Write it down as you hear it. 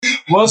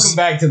Welcome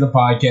back to the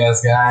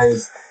podcast,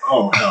 guys.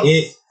 Oh, no.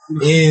 It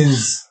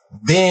has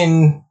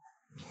been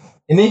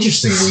an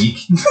interesting week.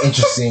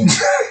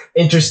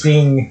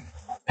 Interesting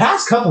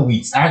past couple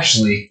weeks,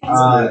 actually. We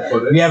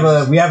have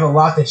a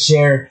lot to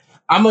share.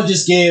 I'm gonna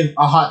just give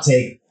a hot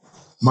take.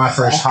 My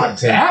first hot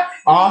take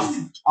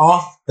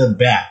off the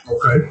bat.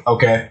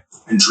 Okay.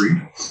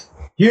 Intrigued.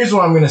 Here's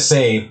what I'm gonna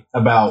say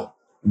about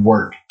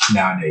work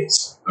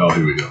nowadays. Oh,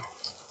 here we go.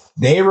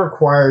 They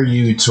require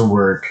you to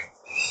work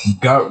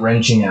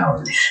gut-wrenching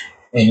hours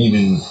and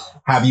even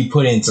have you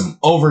put in some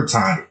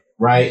overtime,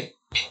 right?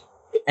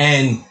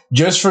 And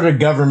just for the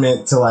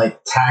government to like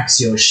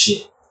tax your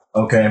shit,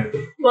 okay?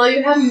 Well,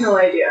 you have no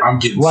idea. I'm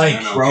getting like,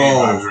 bro.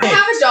 I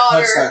have a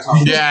daughter.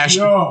 Yeah,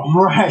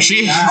 Right.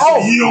 she.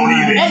 You don't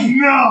even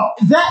know.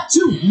 That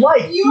too,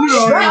 like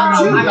that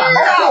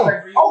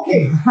too.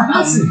 Okay,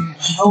 listen.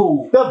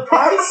 The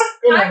price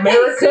in I pay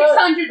America.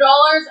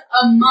 $600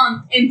 a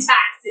month in taxes.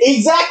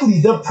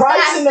 Exactly, the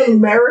price in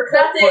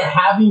America for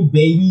having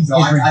babies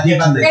is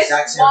ridiculous.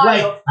 It's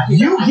wild. Like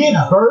you give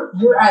birth,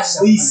 you're at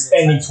least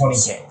spending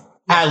 $20K.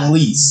 At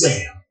least.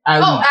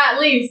 At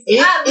least. It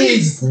At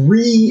least. is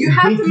ridiculous. You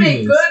have to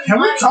make good Can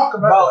money. we talk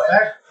about the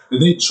fact that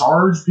they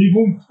charge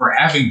people for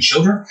having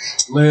children?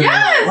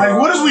 Yes. Like,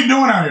 what is we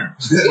doing out here?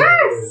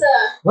 Yes.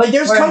 Like,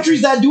 there's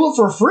countries that do it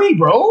for free,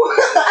 bro.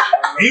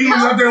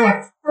 Aliens out there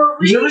like, For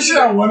did you ever see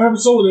that one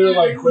episode where they were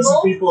like quizzing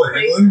Most people in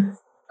England?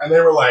 And they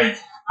were like,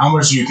 how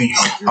much do you think?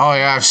 Oh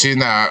yeah, I've seen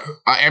that.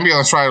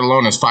 Ambulance ride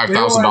alone is $5,000.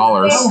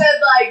 They said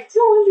like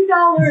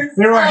 $200.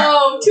 They were like,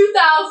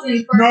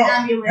 $2,000 for no. an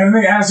ambulance. And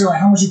they asked you like,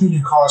 how much do you think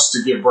it costs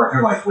to give birth?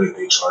 They're like, wait,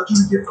 they charge you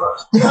to give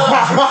birth.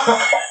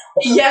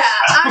 Yeah,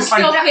 I'm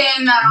still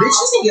paying that Bitch, off.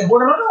 just didn't get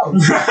bored of my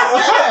nose.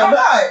 I'm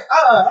not.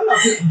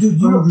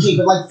 Dude, you know, okay,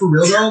 but like for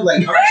real though,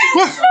 like.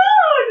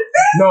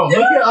 No,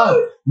 look it up.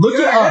 Look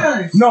it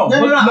up. No,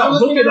 look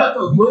it up.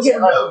 Look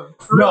it up.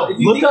 No,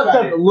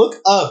 look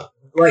up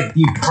like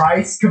the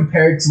price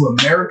compared to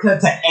America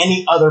to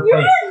any other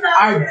place.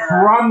 I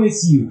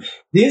promise you,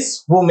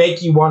 this will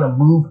make you want to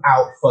move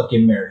out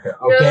fucking America.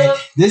 Okay, Yep.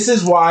 this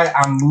is why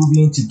I'm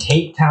moving to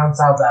Cape Town,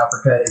 South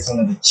Africa. It's one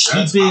of the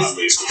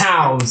cheapest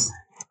towns.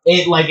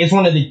 It's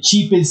one of the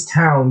cheapest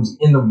towns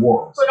in the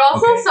world. But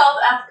also, okay? South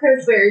Africa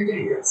is very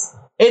dangerous.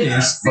 It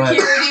is, but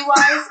Security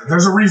wise.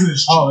 There's a reason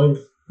it's cheap.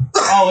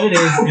 Oh, it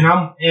is, and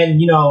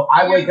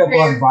I wake up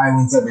on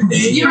violence every day.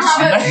 You don't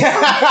have a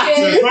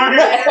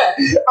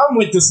I'm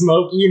with the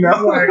smoke, I'm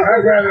like, I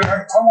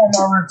want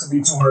my rent to be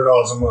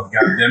 $200 a month,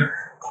 goddamn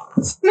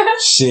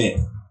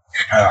Shit.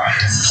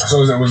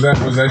 So was that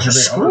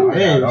your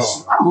big?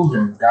 I'm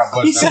moving. God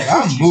bless. He said,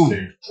 I'm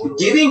moving.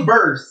 Giving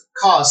birth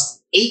costs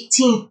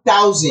 $18,000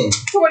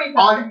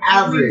 on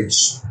average.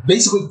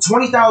 Basically,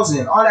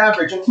 $20,000 on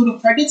average, including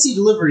pregnancy,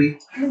 delivery,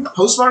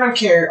 postpartum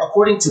care,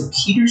 according to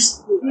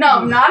Peters.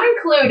 No, not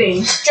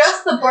including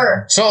just the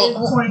birth. So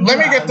let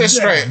me get this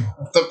straight: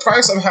 the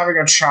price of having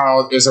a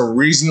child is a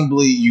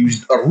reasonably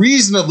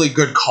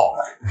good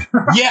call.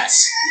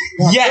 Yes.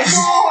 Yes.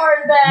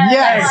 More than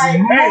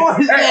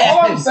Hey, all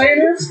I'm saying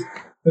is,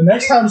 the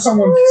next time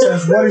someone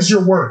says, "What is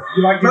your worth?"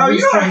 You like, Bro, you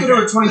don't have to do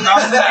it $20,000.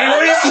 At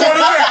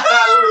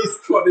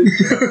least 20.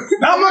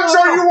 How much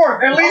are you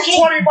worth? At least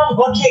 20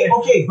 motherfuckers.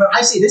 Okay, but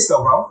I say this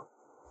though, bro.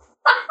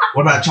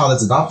 What about a child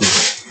that's adopted?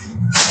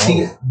 No.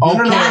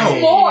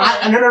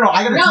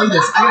 I gotta tell you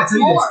this,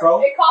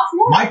 bro. It costs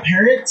more. My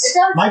parents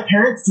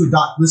to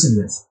adopt. Listen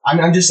to this.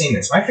 I'm just saying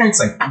this. My parents,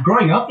 like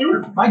growing up,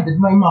 my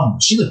mom.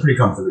 She lived pretty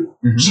comfortably.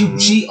 Mm-hmm.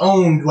 She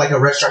owned like a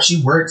restaurant.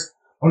 She owned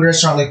a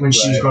restaurant like when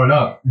she was growing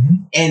up,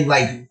 and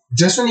like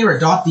just when they were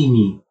adopting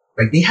me,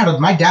 like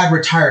my dad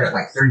retired at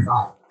like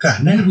 35.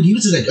 God, man, when he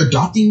was like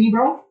adopting me,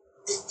 bro,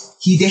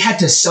 they had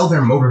to sell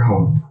their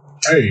motorhome.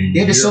 They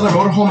had to sell their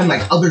motorhome and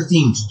like other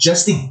things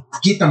just to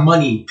get the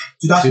money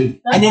to adopt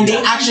me. And then they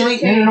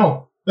actually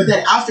no. But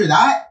then after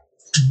that,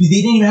 they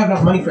didn't even have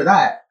enough money for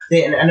that.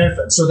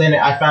 So then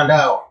I found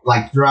out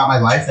like throughout my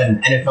life that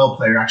an NFL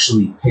player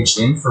actually pitched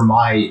in for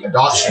my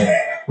adoption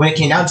when it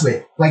came down to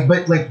it.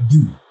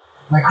 Dude,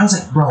 I was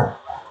like, bro,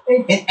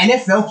 an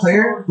NFL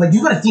player, like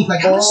you gotta think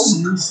like how much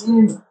does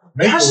an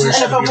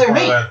NFL player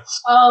make?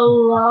 A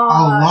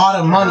lot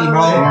of money, bro.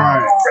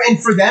 Right. And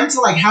for them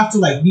to like have to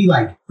like be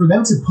like for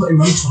them to put in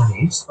money to my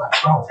age, like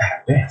bro,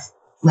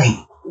 like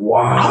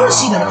wow. I want to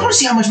see them. I want to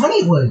see how much money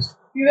it was.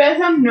 You guys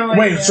have no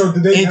idea. Wait, so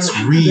did they? It's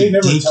did they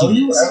never tell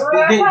you?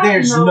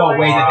 There's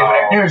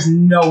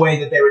no way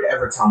that they would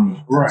ever tell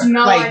me. Right.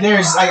 No Like idea.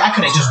 there's like I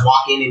couldn't just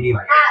walk in and be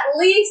like At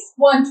least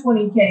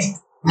 $120K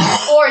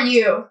for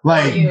you.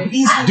 Like, dude.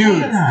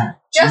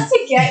 Just to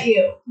get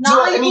you.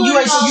 I mean, you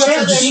have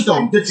to think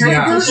though. The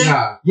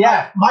transportation.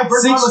 Yeah. My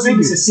birth mom was in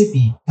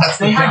Mississippi.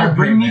 They had to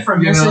bring me from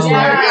Mississippi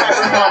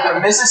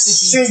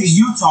to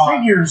Utah,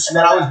 and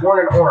then I was born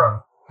in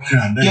Orem.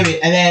 Give it,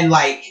 and then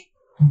like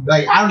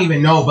I don't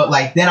even know, but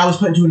like then I was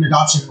put into an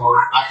adoption mode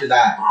after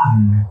that.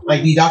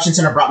 Like the adoption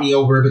center brought me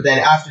over, but then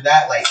after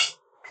that, like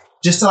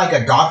just to adopt like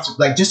a child,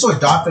 like just to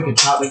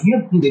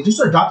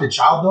adopt a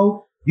child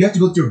though, you have to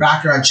go through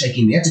background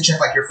checking. They have to check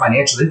like your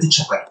financial. They have to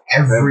check like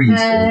everything.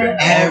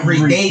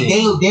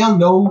 They'll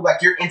know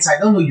like your inside.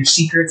 They'll know your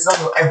secrets. They'll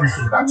know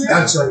everything about you.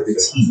 That's like the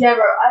tea. Yeah,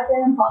 bro. I've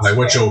been in foster. Like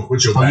what's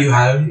your Oh, you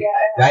have? Yeah.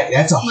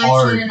 That's a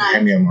hard.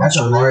 That's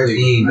a hard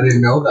thing. I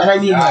didn't know that. And I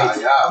mean,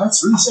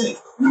 that's really sick.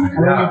 How long have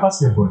you been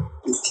foster for?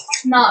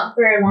 Not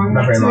very long.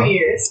 Not Like very long. 2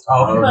 years.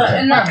 Oh, okay. But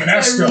enough to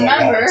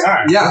remember.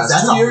 Yeah,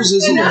 That's 2 years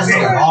is a Enough to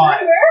lot.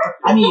 remember.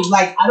 I mean,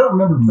 like, I don't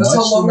remember much That's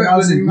how long when I I've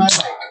was been in in my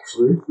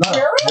actually. No,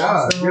 Really?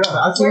 Yeah.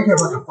 I was taking care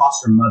of like a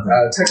foster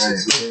mother.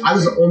 Texas. I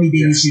was the only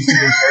baby she was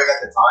taking care of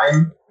at the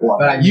time.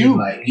 But I mean,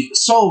 like,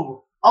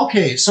 So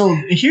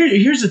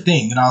here's the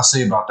thing that I'll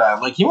say about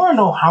that. Like, you want to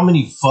know how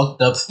many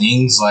fucked up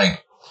things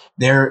like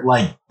they're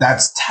like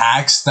that's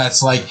taxed.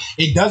 That's like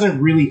it doesn't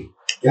really.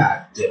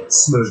 God,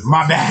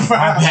 My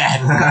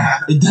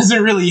bad. It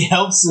doesn't really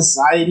help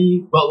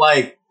society, but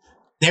like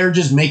they're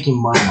just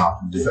making money off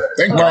of it.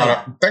 Thank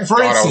Like, God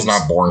for I was instance-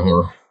 not born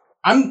here.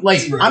 I'm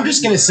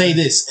just gonna say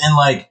this, and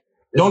like,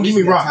 don't get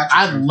me wrong.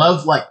 I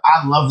love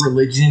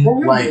religion.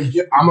 Like,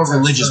 I'm a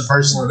religious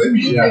person.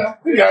 They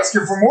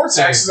asking for more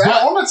taxes. I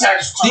But own the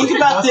tax. Think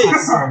about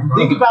this.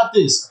 Think about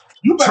this.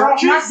 You better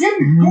off not Churches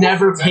getting it.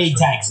 never pay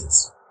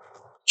taxes.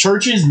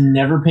 Churches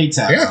never pay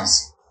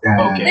taxes.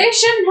 Okay. They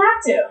shouldn't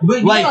have to.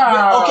 But Like,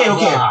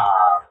 okay.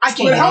 I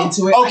can't get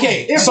into it.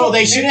 Okay, so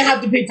they shouldn't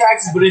have to pay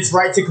taxes, but it's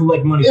right to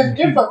collect money from If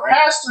people, the right?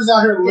 pastor's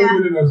out here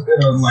living in a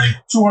like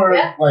 200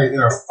 Yeah. like in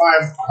a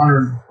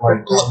 $500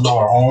 like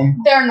 $1,000 home,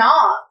 They're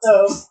not,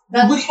 though.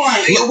 That's the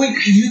point. Wait,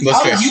 you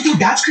think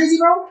that's crazy,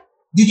 bro?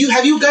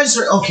 Have you guys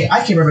heard? Okay, I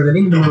can't remember the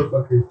name of the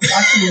motherfucker.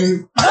 I can't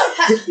remember.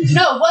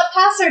 No, what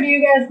pastor do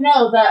you guys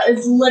know that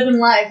is living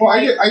life? well,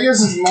 Like, I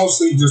guess it's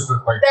mostly just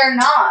like they're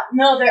not.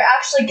 No, they're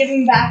actually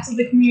giving back to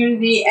the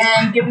community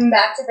and giving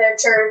back to their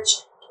church.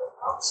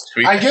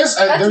 I guess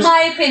That's there's.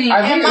 my opinion.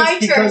 I think In my it's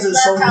because church, there's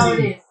that's so how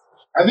many- it is.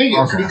 I think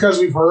it's because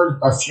we've heard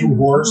a few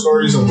horror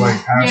stories of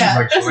like pastors Yeah,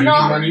 like that's claiming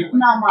not money.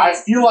 mine. I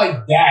feel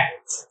like that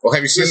Well,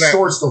 have you seen that?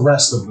 distorts the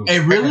rest of them. It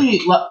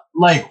really,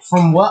 like,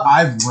 from what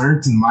I've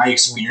learned in my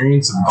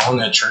experience of going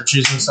to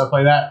churches and stuff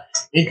like that,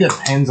 it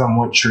depends on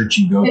what church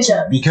you go It to.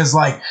 does. Because,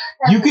 like,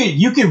 you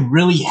could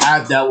really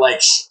have that,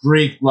 like,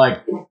 strict,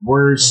 like,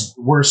 we're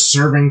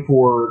serving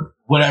for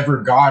whatever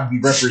God we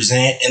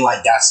represent, and,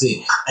 like, that's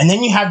it. And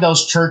then you have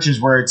those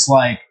churches where it's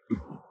like,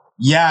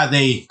 yeah,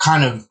 they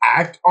kind of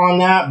act on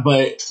that,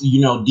 but,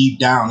 you know, deep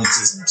down,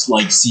 it's this,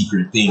 like,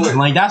 secret thing. And,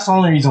 like, that's the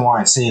only reason why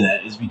I say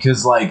that is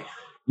because, like,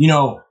 you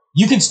know,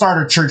 you can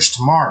start a church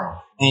tomorrow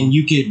and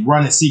you could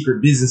run a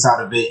secret business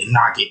out of it and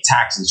not get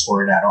taxes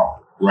for it at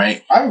all,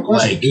 right? I have a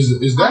question. Like-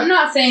 Is that I'm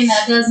not saying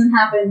that doesn't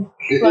happen,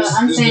 but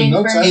I'm is saying the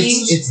no for tax- me,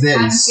 It's I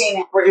haven't this. seen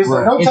it. Wait, is the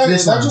Right. no It's tax? this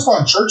Is that one. just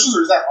on churches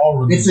or is that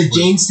all It's religious?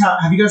 the Jamestown.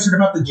 Have you guys heard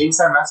about the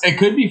Jamestown massacre? It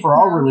could be for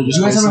all religious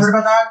You guys places. haven't heard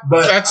about that?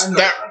 But That's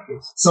that.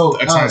 So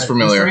That sounds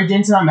familiar. The story of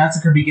Jamestown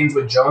massacre begins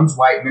with Jones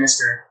White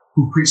minister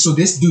who preached. So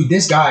this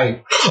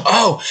guy.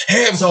 Oh,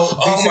 him. So Oh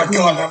my basically-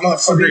 God, that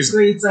So motherfucker.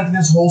 basically, it's like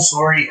this whole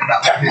story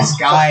about like, this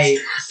guy.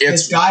 It's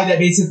This guy that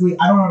basically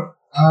I don't.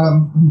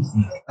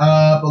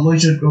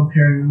 Beloit go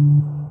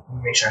parent. Let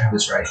me make sure I have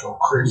this right. So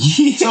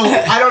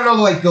I don't know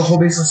like the whole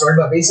basic story,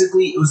 but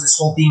basically it was this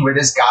whole thing where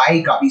this guy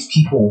got these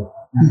people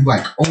who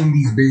like own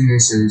these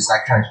businesses,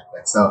 that kind of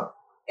like stuff,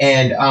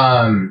 and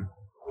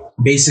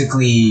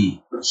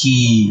basically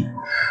he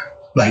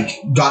like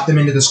got them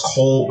into this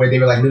cult where they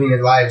were like living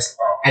their lives,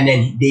 and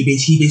then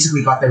he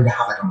basically got them to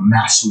have like a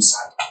mass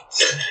suicide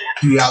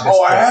throughout this.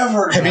 Oh, I cult. have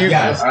heard. Have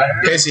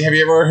you, Casey? Have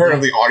you ever heard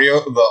of the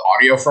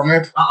audio from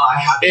it? I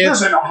have.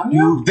 There's an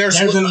audio. There's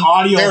There's an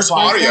audio There's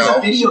file. audio. There's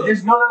a video.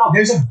 There's no.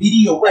 There's a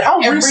video. Wait, how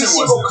Every recent was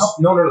single this?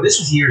 couple. No. This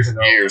was years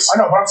ago. years. I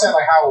know, but I'm saying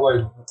like how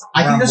like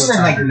I think this was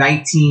in like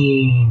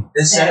 19.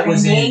 This said it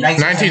was in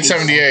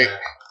 1978.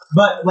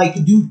 But like,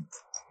 dude,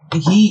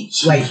 he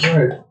like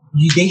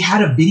they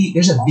had a video.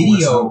 There's a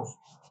video.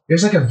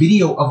 There's like a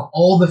video of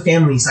all the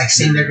families like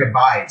saying their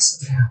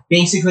goodbyes.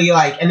 Basically,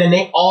 like, and then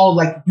they all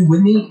like, dude,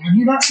 when they have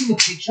you not seen the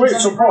pictures? wait.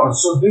 of So it?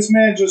 pause. So this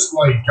man just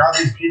like got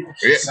these people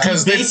to Yeah, send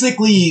 'cause they-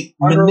 basically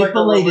Under, like, a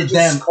manipulated religious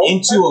them cult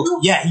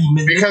into type a he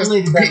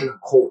manipulated them in a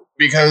cult.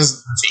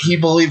 because he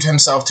believed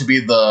himself to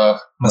be the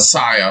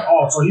Messiah.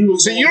 Oh, so he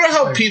was. So you know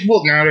how like,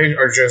 people nowadays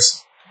are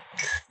just.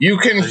 You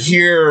can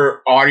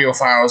hear audio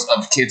files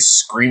of kids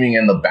screaming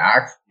in the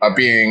back of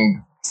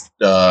being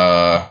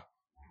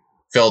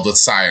filled with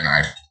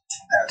cyanide,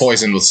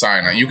 poisoned with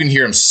cyanide. You can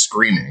hear them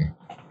screaming.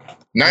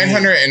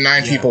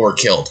 909 people were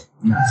killed.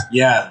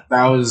 Yeah,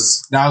 that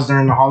was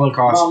during the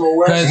Holocaust. Mama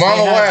West. 'Cause Mama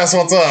they had- West,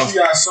 what's up? She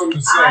got something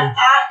to say.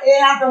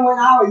 It happened when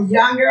I was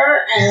younger,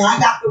 and I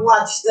got to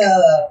watch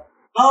the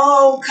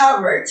whole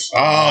coverage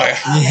Oh,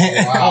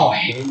 yeah. Wow.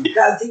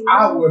 because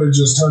I would have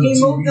just turned the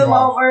he moved TV them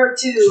off. over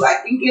to, I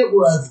think it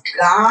was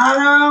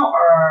Ghana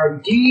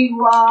or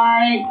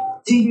GUYANA.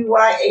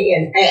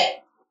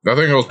 I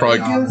think it was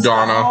probably He used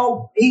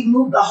Ghana. He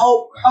moved the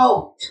whole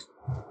coast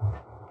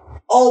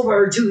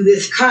over to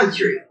this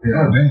country.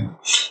 Yeah, damn.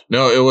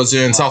 No, it was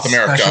in South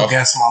America. Special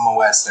guest Mama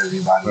West,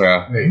 everybody.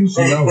 Yeah. Hey,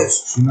 she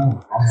knows. She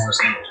knows. I'm always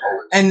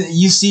And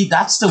you see,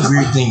 that's the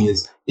weird thing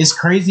is, it's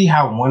crazy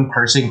how one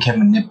person can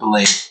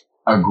manipulate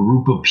a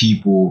group of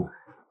people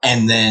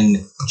and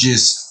then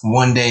just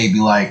one day be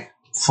like,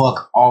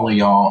 fuck all of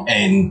y'all.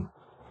 And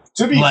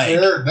to be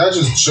fair, that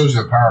just shows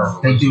you the power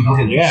of They do.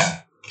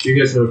 yeah. You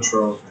guys know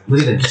Charles.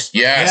 Look at this.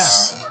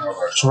 Yes.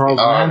 Charles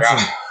Oh, Manson.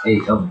 God. Hey,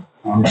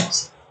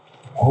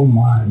 Oh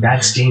my.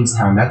 that's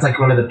Jamestown. That's like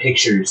one of the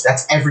pictures.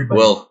 That's everybody.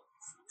 Well,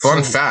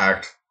 fun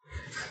fact: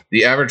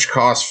 the average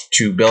cost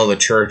to build a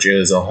church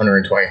is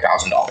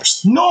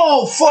 $120,000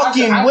 No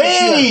fucking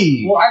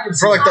way! Well, I can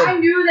for like I the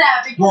knew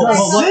that because Well, I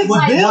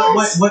helped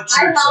my what I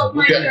church? helped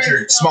my Yeah,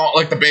 church. small,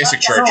 like the basic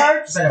church.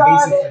 Church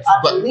started,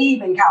 I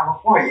believe, in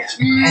California,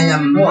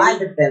 and it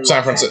might have been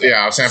San Francisco.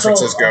 Yeah, San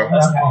Francisco.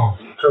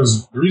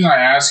 Because the reason I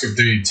ask if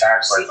they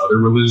tax like other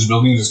religious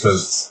buildings is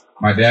because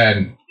my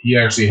dad, he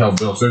actually helped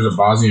build. So there's a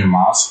Bosnian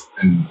mosque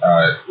in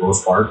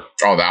Rose Park.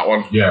 Oh, that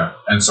one. Yeah,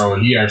 and so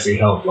he actually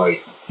helped.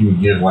 Like he would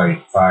give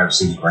like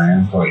 $5-6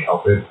 grand to like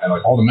help it, and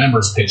like all the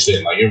members pitched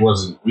in. Like it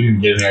wasn't, we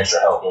didn't get any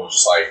extra help. It was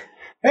just like,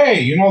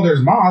 hey, you know,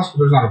 there's mosque, but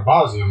there's not a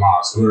Bosnian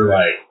mosque. And we were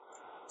like,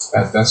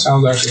 that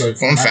sounds actually like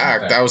Fun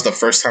fact: that was the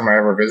first time I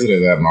ever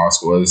visited that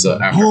mosque. Was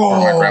after for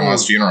my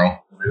grandma's funeral.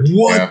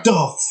 What Yeah.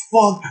 the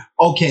fuck?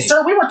 Okay.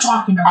 Sir, we were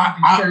talking about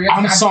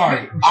I'm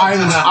sorry.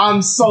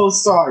 I'm so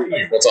sorry.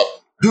 Hey, what's up?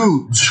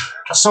 Dude,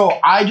 so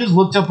I just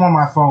looked up on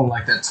my phone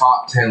like the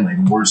top 10 like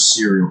worst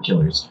serial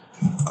killers.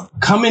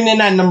 Coming in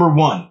at number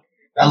 1,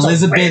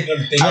 Elizabeth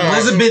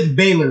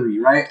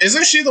Balery, right?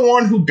 Isn't she the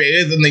one who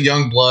bathed in the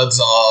young bloods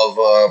of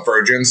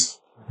virgins?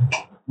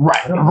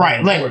 Right.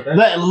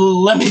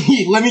 Let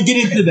me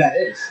get into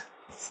that.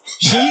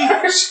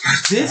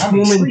 This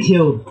woman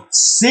killed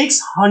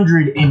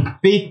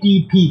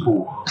 650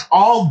 people,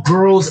 all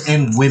girls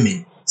and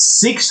women.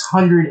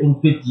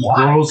 650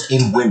 girls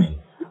and women.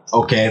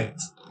 Okay.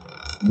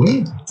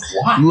 When?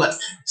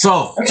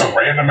 So That's a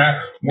random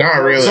man.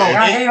 Not really. So-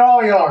 I hate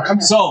all y'all. Come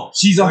on. So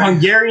she's a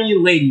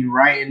Hungarian lady,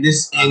 right? And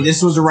this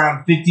was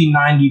around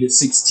 1590 to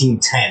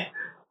 1610.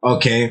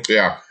 Okay.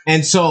 Yeah.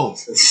 And so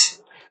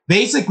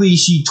basically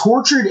she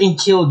tortured and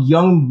killed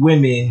young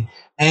women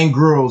and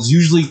girls,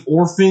 usually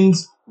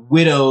orphans,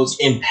 widows,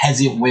 and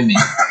peasant women.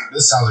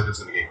 This sounds like it's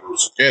gonna get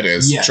gruesome. It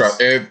is. Yes.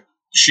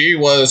 She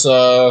was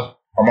a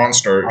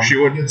monster. She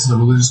would. Get to the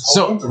religious.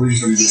 So- we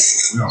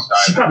don't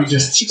die. She probably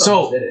just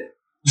So did it.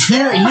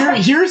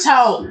 here's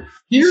how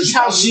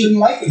she didn't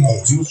like it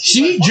though.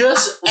 she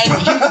just and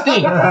here's the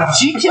thing,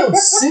 she killed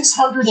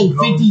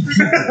 650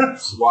 people.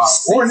 Wow.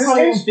 Or in this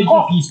case,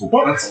 650 people.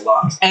 That's a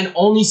lot. And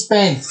only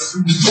spent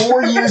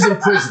 4 years in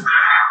prison.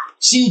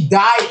 She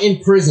died in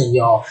prison,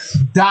 y'all.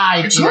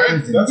 Died in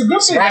prison. That's a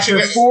good thing.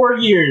 After 4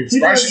 years.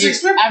 After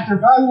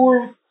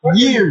 4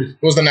 years.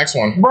 What was the next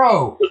one?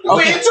 Bro. Wait,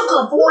 Okay. it took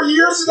her 4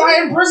 years to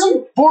die in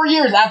prison? 4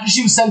 years after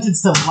she was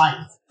sentenced to life.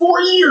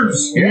 4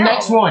 years. The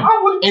next one. I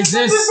would've Is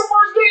said this- the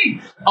first day.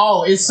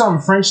 Oh, it's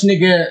some French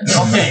nigga.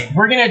 Okay,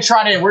 we're gonna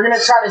try to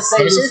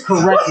say this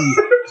correctly.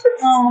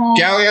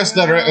 Gallias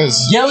de Reyes.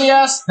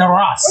 Gelias de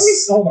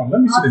Ras. Hold on.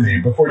 Let me see the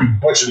name before you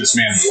butcher this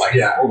man's life.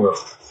 Yeah. Hold up.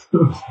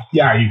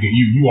 Yeah,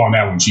 you on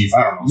that one, Chief.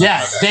 I don't know. Yeah,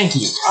 thank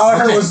you. All I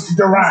heard was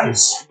the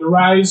rise. The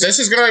rise. This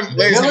is gonna.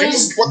 Ladies and gentlemen,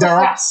 Gelias what the de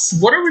fuck? Ras.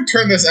 What did we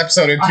turn this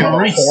episode into? I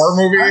know. A horror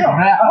movie? I know.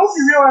 I hope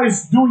you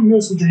realize doing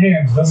this with your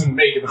hands doesn't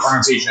make the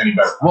pronunciation any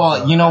better.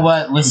 Well, you know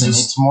what? Listen,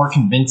 it's more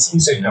convincing. You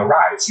said the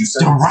rise. You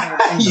said The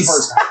the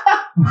first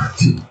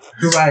time.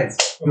 The rise.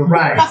 The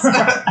rise.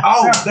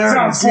 Oh, there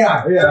it is.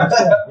 Yeah, that's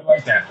good. We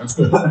like that. That's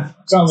good.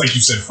 Sounds like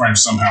you said French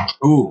somehow.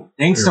 Ooh,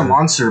 thanks to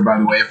Monster, by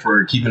the way,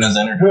 for keeping us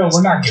entertained. Well,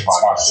 we're not getting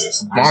sponsored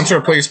this.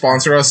 Monster, please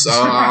sponsor us.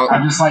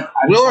 I'm just like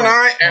Will and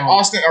I and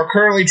Austin are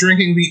currently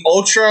drinking the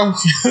Ultra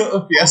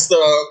Fiesta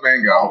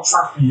Mango.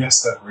 Ultra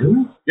Fiesta,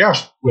 really? Yeah.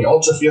 Wait,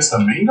 Ultra Fiesta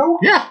Mango?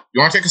 Yeah.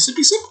 You want to take a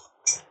sippy sip?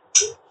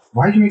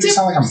 Why do you make it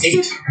sound like I'm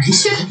 8?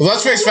 Well,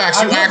 let's face facts.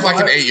 You act like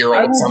an 8-year-old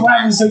I will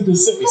sometimes. gladly take the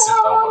sippy sip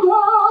though.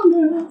 Oh,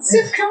 God.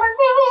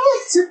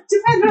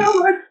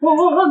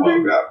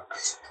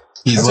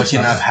 he's That's looking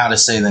up how to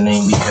say the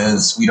name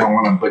because we don't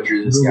want to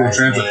butcher this Google guy's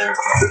Translate.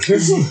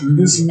 name.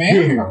 This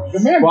man, the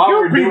man While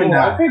killed we're doing people.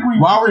 that, I think we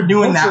While we're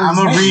doing that,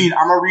 butchered I'm his name.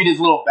 gonna read his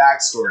little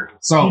backstory.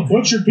 So He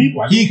butchered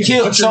people. I He think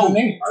killed- butchered so the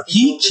name.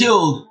 he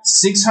killed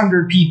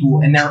 600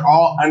 people, and they're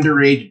all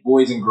underage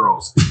boys and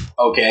girls.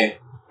 Okay.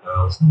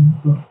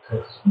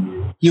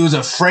 He was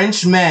a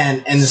French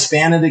man, and the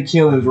span of the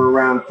killings were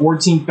around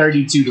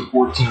 1432 to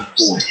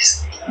 1440.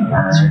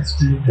 Alright.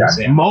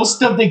 Goddamn.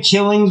 Most of the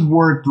killings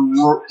were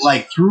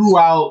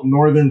throughout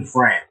northern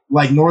France,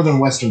 like northern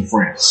western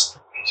France.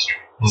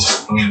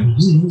 So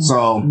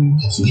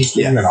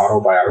Yeah. An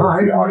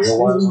autobiography, audio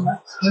wise on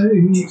that.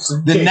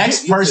 the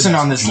next person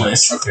on this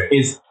list Okay.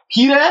 is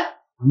Peter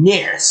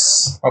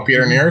Niers. Oh,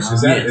 Peter Neers?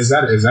 Is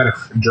that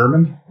a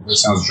German? That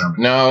sounds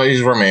German. No,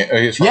 he's Romanian.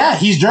 He's from- Yeah,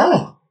 he's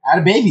German. Had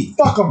a baby.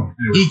 Fuck him.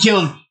 He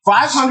killed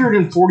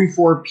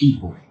 544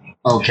 people.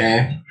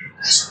 Okay.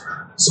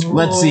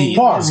 Let's see.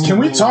 Pause. Can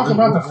we talk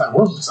about the fact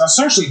we're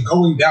essentially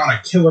going down a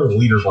killer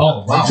leaderboard?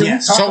 Oh, wow. Can we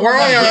talk So we're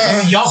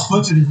about on Y'all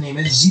butchered his name.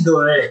 It's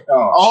Zidore.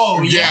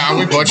 Oh, yeah,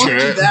 we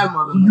butchered it.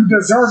 You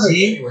deserve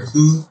it.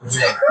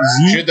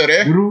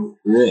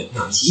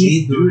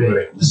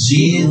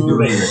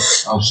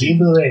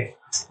 Zidore.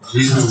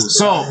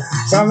 So,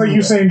 Sounds like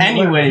you're saying.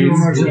 anyways,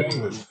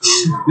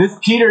 this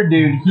Peter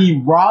dude, he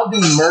robbed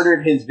and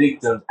murdered his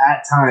victims,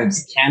 at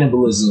times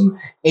cannibalism,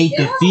 ate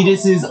the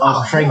fetuses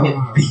of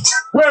pregnant beasts.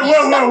 Wait.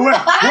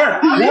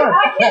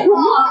 I can't Wait,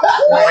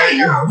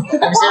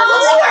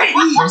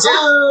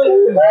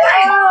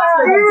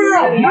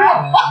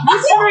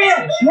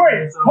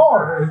 hold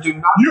on. Do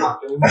not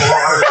talk anymore.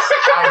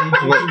 I need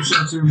you to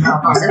shut your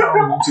mouth. I'm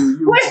going to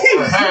you.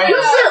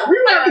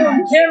 We're not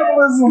doing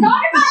cannibalism.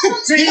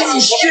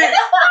 Eating shit.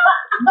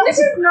 This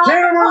is not a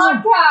Cannibalism.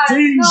 podcast.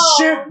 Eating No,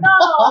 shit. no,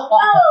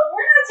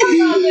 we're not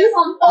talking about this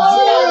on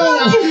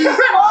podcast.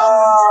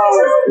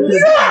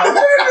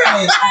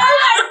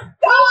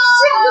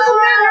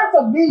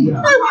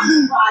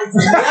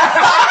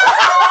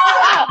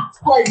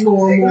 Quite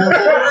normal.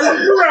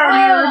 Around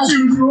here, it's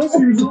usual.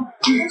 Surprised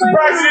it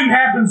didn't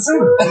happen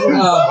sooner.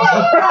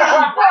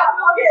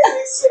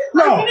 I'm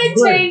gonna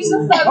change the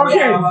subject.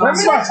 Okay,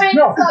 that's fine.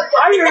 No, I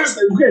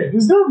understand. Okay,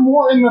 is there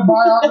more in the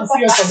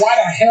biography as to why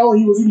the hell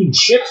he was eating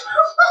shit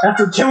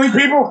after killing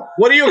people?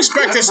 What do you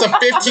expect? It's the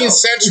 15th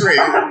century.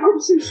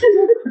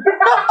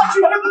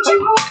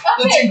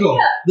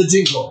 The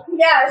jingle.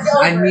 Yeah, it's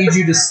over. I need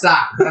you to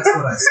stop. That's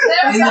what I said. There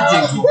we In the go.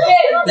 jingle. Okay,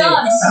 done.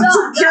 I'm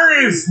too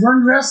curious. We're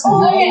invested.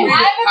 Okay, I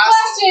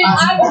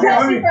have a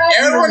question. For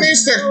Everyone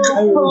needs to.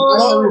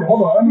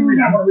 Hold on, let me read.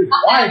 I want to read.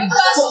 I have a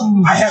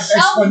question. I have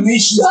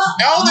explanations.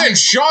 Eldin,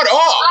 shut up. I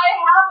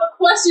have a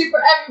question for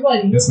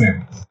everybody. Yes,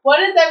 ma'am. What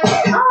is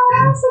everyone? Oh,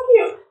 that's so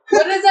cute.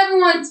 What is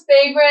everyone's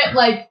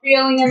favorite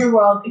feeling in the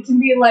world? It can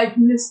be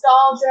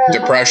nostalgia,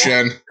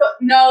 Depression.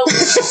 No.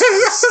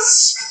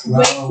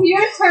 Wait till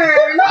your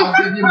turn. I'll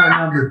give you my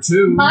number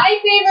 2. My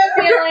favorite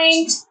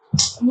feeling.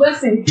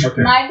 Listen.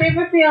 Okay. My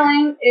favorite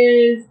feeling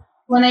is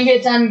when I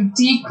get done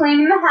deep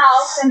cleaning the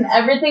house and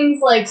everything's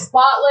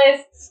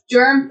spotless,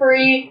 germ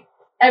free.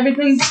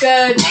 Everything's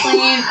good,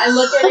 clean. I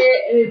look at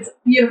it and it's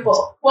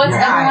beautiful. What's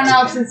everyone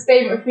else's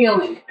favorite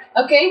feeling?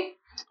 Okay,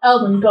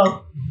 Eldin,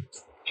 go.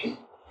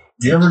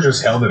 You ever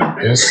just held an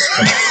abyss?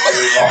 I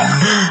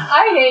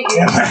hate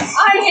you.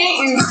 I hate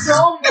you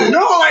so much.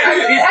 No,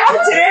 it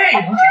happened today.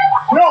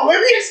 No,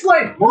 let me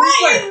explain.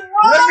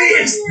 Let me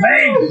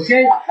explain,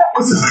 okay?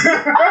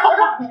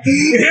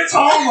 It's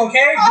home,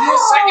 okay? Give me a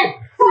second.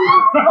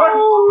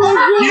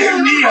 Give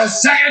me a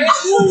second.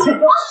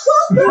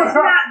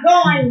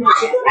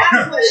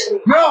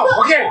 No,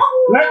 okay.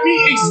 Let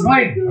me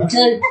explain,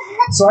 okay?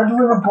 So I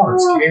deliver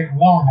parts, okay?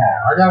 Long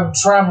haul. I gotta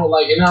travel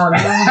an hour and a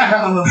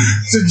half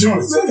to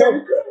joints,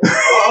 okay?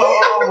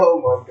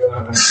 Oh my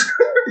god.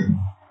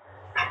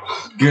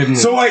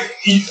 Goodness. So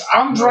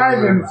I'm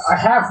driving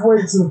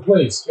halfway to the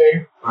place,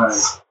 okay? Right.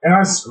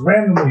 And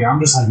randomly, I'm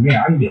just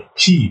man, I need to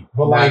pee.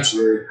 But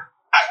Naturally.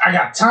 I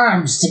got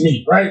times to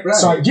meet, right?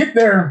 So I get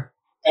there,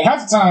 and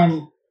half the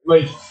time,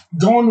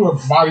 going to a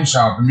body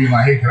shop and being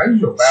hey, can I use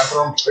your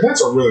bathroom?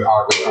 That's a really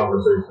awkward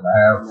conversation to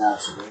have.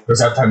 Naturally. Because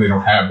that time they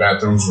don't have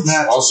bathrooms, which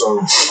also,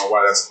 I don't know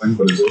why that's a thing,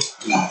 but it is.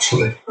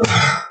 Naturally.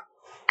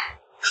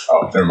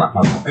 Oh, never mind.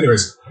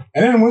 Anyways,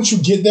 and then once you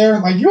get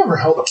there, you ever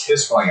held a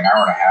piss for an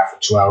hour and a half or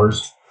 2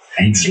 hours,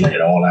 and you just let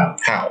it all out?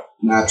 How?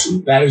 Naturally.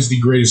 That is the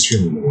greatest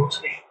feeling in the world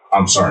to me.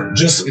 I'm sorry.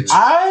 Just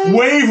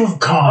wave of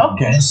calm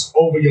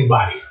over your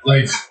body.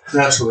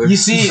 Naturally. You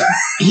see,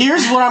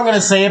 here's what I'm gonna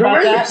say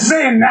about that.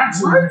 Saying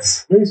naturally.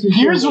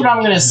 Here's what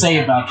I'm gonna say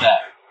about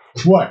that.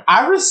 What?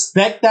 I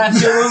respect that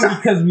feeling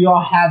because we all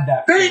have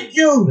that feeling. Thank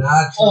you.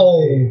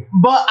 Naturally.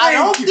 But I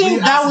don't think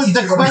that was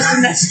the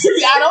question that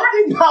I don't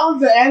think that was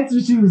the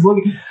answer she was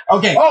looking.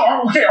 Okay.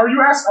 Oh, okay. Are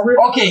you asking?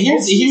 Okay.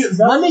 Here's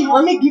let me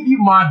give you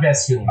my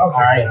best feeling. Okay. All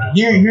right.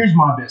 Here's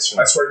my best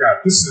feeling. I swear to God,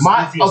 this is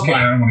My- okay. I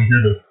don't want to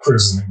hear the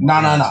criticism.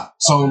 No.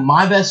 So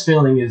my best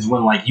feeling is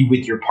when you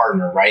with your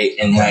partner, right?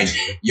 And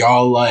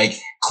y'all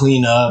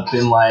clean up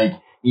and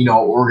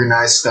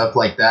organize stuff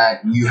like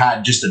that. You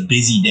had just a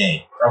busy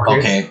day.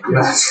 Okay.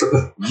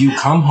 You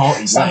come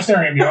home. Stop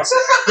staring at me.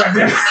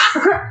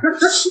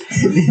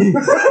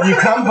 You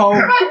come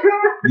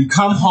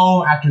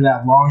home after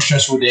that long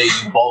stressful day.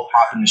 You both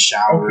hop in the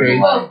shower. Okay.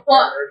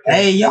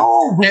 Hey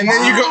yo, And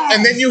then you go,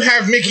 and then you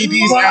have Mickey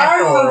D's But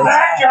I'm afterwards.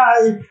 that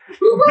guy.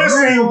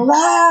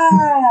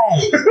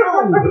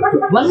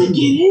 Let me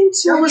get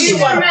into it.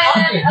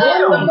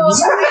 The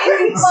most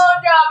amazing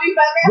blowjob you've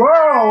ever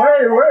Whoa,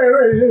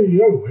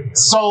 wait.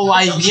 So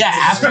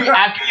after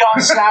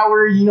y'all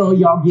shower,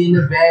 y'all get in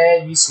the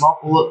bed, you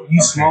smoke one,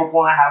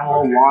 have a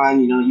little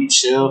wine, you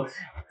chill,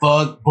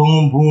 fuck,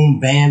 boom, boom,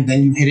 bam.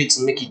 Then you hit it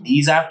to Mickey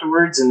D's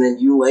afterwards, and then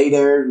you lay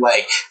there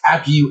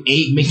after you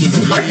ate Mickey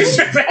D's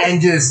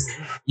and just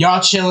y'all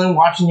chilling,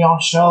 watching y'all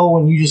show,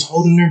 and you just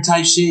holding her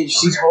type shit.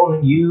 She's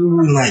holding you,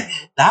 and like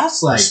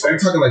that's like. Are you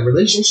talking like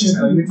relationships?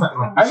 Or you're talking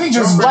like I think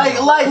just like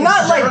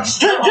not like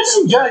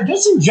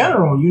just in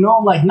general, you know,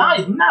 like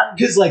not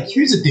because like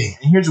here's the thing,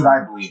 and here's what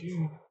I believe: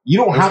 you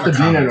don't have to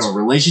be in a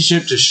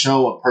relationship to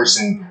show a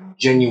person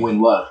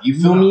genuine love. You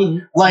feel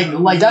me?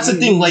 Like that's the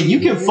thing. Like you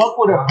can fuck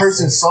with a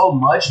person so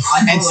much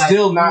and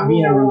still not be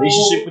in a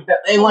relationship with that.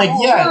 And like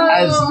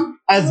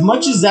as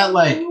much as that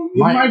like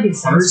my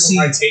defense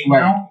I take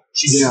now.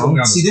 See,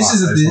 this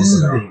is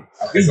the thing.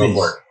 Okay, go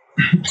for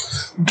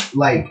it.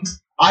 Like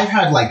I've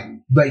had like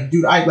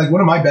dude, I like one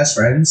of my best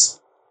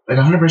friends, like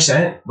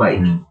 100%,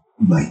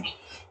 like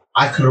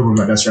I could have been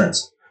my best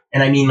friends,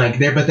 and I mean like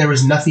there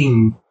was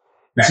nothing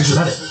sexual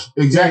about it.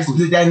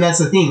 Exactly, and that's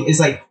the thing. It's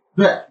like,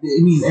 but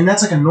I mean, and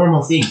that's like a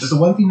normal thing. But the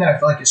one thing that I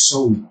feel like is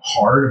so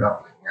hard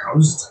about like now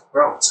is it's like,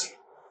 bro, it's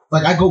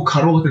like I go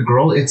cuddle with a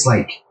girl. It's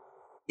like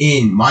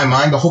in my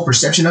mind, the whole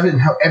perception of it and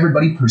how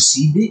everybody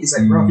perceived it is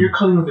like, bro, if you're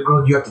cuddling with a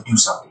girl, you have to do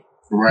something.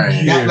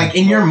 Right. That, like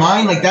in your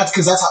mind, like that's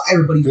because that's how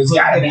everybody feels.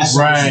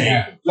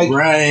 Right. Like,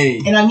 right.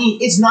 And I mean,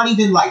 it's not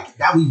even like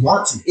that we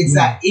want to. It's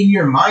that in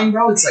your mind,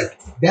 bro. It's like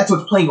that's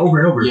what's playing over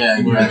and over.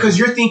 Yeah. Because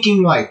you're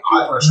thinking like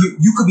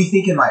you could be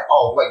thinking like,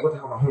 oh, like what the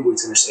hell my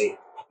homeboy's gonna say?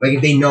 Like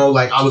if they know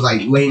like I was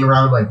like laying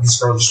around like this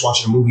girl just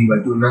watching a movie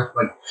like doing that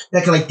like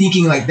that like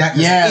thinking like that.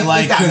 Yeah,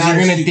 like because you're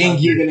gonna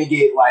think you're gonna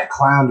get like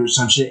clowned or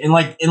some shit. And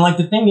like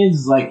the thing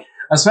is like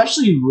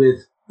especially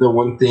with the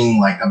one thing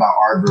like about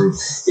our group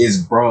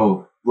is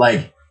bro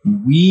like.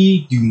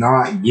 We do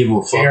not give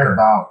a fuck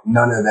about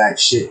none of that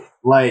shit.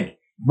 Like,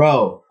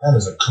 bro. That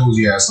is a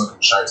cozy ass looking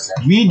shirt.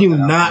 We do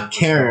not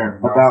care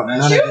about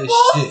none of this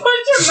shit.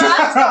 Put your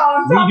mask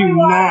on. We do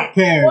not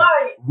care.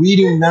 Why? We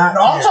do not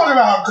care. I'm talking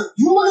about,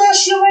 you look at that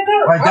shit right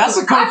there. Like, that's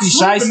a comfy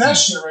shiesty.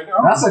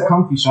 That's a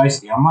comfy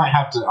shiesty. I'm gonna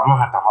have to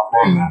hop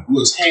on that. It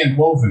looks hand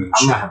woven and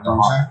shit. I'm gonna have to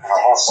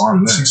hop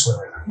on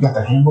that. You got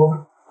that hand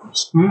woven?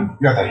 You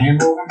got that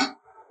hand woven?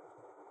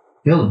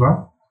 Feel it,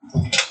 bro.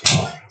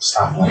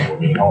 Stop playing with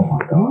me. Oh my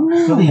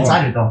god. Feel the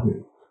inside it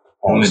though.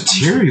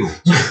 Material.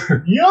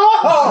 Yo!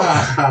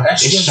 That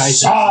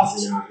shit's soft.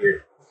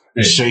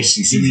 It's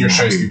shiesty. Give me your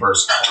shiesty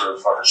person. Whatever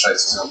the fucking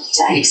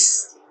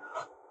shiesty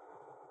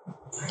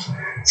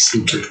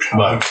Stupid.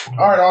 But,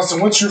 alright,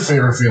 Austin, what's your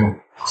favorite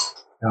feeling?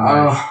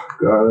 Oh,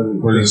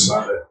 God. What is it?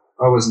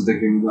 I wasn't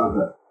thinking about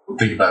that. We'll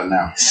think about it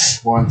now.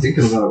 Well, I'm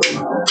thinking about it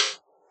now.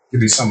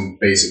 Give me something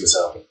basic as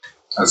hell.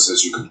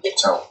 As you can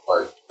tell.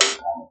 Like,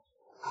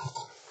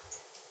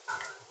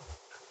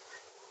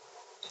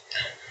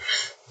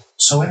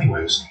 so,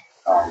 anyways,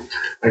 I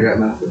got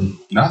nothing.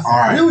 Nothing. All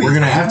right, really? We're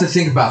gonna have to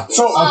think about this.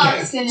 So,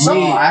 okay.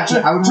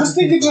 Actually, I would just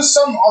think of just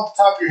something off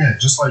the top of your head.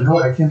 Just like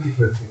I can't think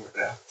of anything right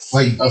now.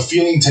 Like a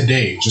feeling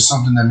today, just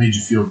something that made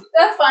you feel good.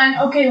 That's fine.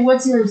 Okay,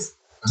 what's yours?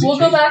 We'll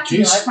go back to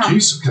you. I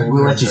promise. Okay,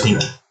 we'll let you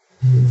think.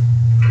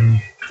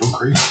 Go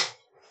crazy.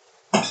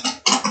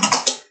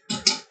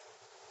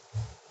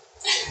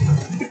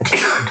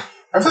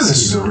 I thought this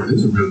is a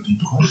real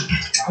deep question.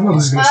 I know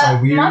this is gonna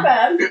sound weird. My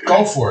bad.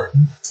 Go for it.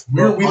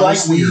 We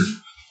like weird.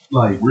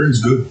 Like weird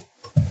is good.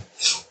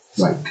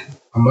 Like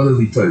a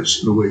motherly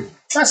touch in a way.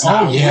 That's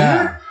not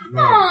yeah.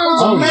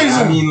 Oh, amazing.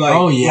 I mean, like,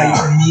 like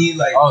for me,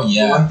 like,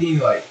 one thing,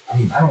 like, I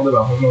mean, I don't live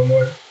at home no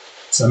more.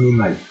 So, I mean,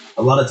 like,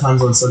 a lot of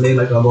times on Sunday,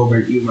 like, I'll go over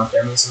and eat with my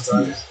family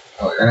sometimes.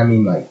 And I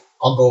mean, like,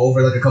 I'll go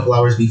over, like, a couple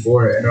hours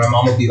before, and my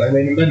mom will be, like,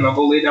 laying in bed, and I'll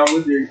go lay down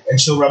with her, and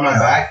she'll rub my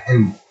back,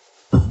 and,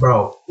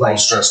 bro, like,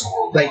 stress in the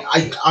world. Like,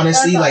 I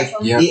honestly, that's like,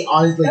 awesome. it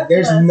honestly, like,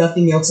 there's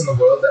nothing else in the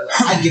world that,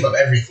 like, I'd give up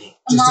everything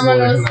just to go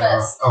Mama with knows her.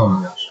 best. Oh,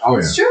 my gosh. Oh, yeah.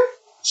 It's true.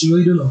 She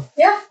really do know.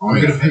 Yeah. I'm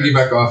going to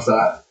piggyback off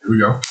that. Here we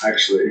go.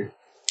 Actually,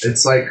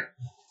 it's like,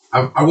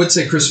 I would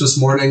say Christmas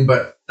morning,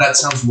 but that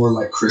sounds more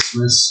like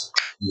Christmas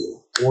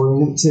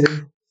oriented.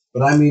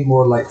 But I mean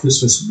more like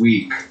Christmas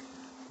week.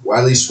 Well,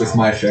 at least with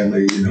my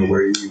family, you know,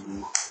 where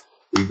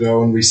we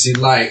go and we see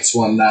lights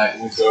one night,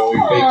 and we go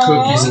and bake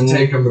cookies and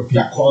take them to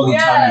people. Quality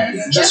time.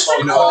 Yes. Just, Just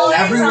you know, quality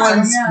and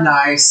everyone's time, yeah.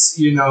 nice,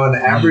 you know, and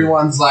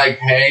everyone's like,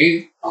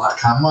 hey,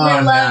 come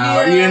on love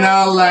now, you. you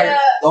know, like Yeah.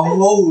 the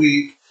whole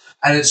week.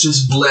 And it's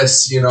just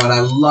bliss, you know, and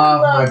I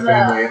love my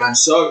family, and I'm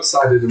so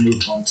excited to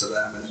move home to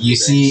them. And You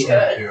see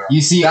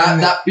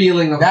that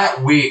feeling of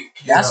that week.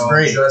 That's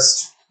great.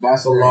 Just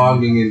That's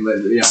belonging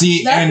and yeah.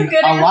 See, That's and a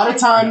good a lot of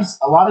answer.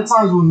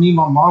 times with me and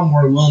my mom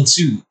were alone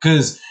too,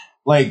 because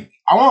like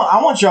I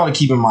want y'all to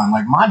keep in mind,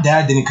 like my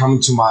dad didn't come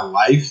into my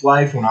life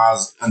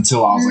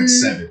until I was like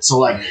 7. So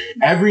like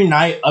every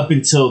night up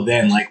until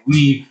then, like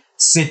we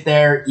sit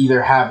there,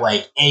 either have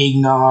like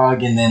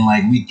eggnog, and then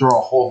like we throw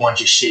a whole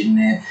bunch of shit in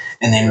it,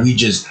 and then we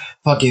just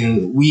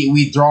fucking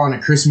we throw on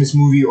a Christmas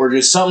movie or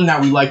just something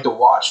that we like to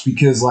watch,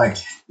 because like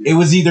it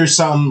was either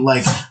some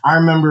like I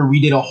remember we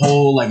did a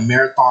whole like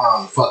marathon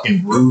on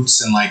fucking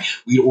Roots, and like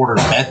we'd order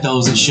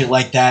Bethos and shit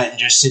like that and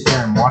just sit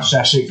there and watch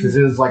that shit because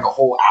it was like a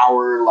whole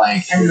hour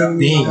like thing,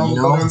 you Go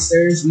know.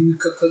 downstairs, we would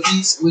cook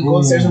cookies, we'd go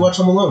upstairs and watch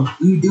Home Alone.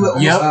 We would do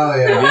it. Yep. Oh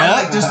yeah.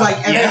 Like, just like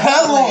every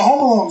Home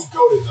Alone's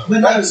goated though.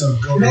 But That like, is a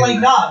goated. but like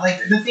not like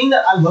the thing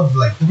that I love,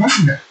 like the one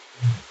thing that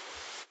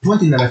one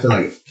thing that I feel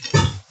like,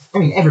 I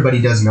mean,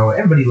 everybody does know it.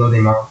 Everybody loves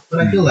their mom, but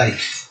I feel like,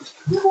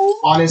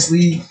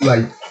 honestly,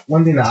 like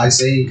one thing that I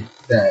say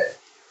that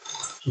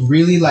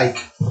really like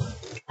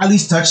at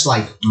least touched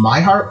like my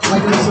heart,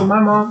 like this with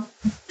my mom,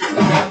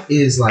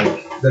 is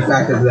like the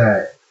fact of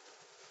that.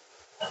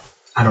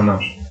 I don't know.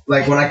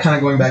 Like when I kind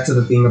of going back to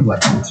the thing of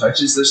like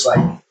touch is just like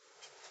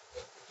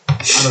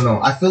I don't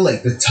know. I feel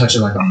like the touch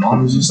of like a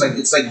mom is just like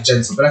it's like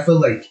gentle, but I feel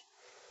like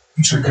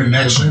the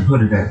connection.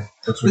 Put it in.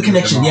 The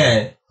connection,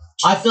 yeah.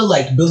 I feel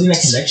like building that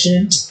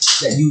connection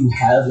that you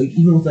have, like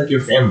even with like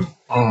your family,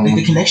 like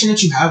the connection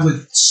that you have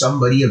with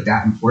somebody of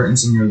that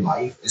importance in your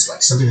life is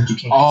like something that you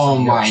can't. Oh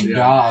my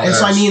god! And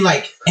so I mean,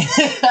 like,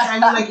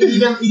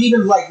 it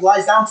even like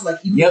lies down to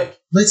like even like,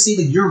 let's say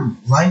that you're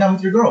lying down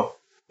with your girl,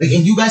 like,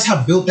 and you guys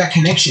have built that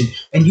connection,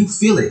 and you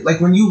feel it, like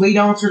when you lay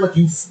down with her, like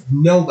you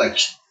know, like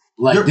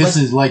this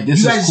is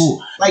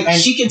cool. Like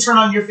and she can turn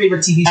on your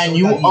favorite TV show. And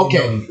you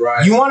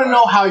you want to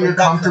know how you're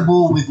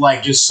comfortable with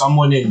like just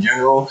someone in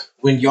general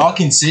when y'all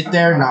can sit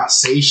there, not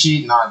say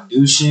shit, not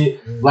do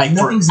shit, like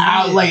for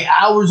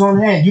hours on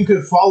end. You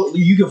could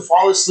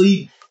fall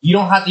asleep. You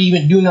don't have to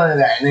even do none of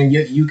that, and then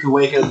you could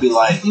wake up and be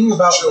like, think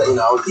about chilling.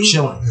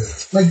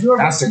 Like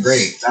that's a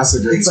great.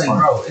 It's like,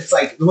 bro, it's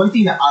like the one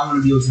thing that I want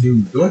to be able to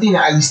do. The one thing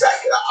that at least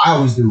I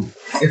always do.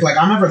 If like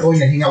I'm ever going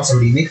to hang out with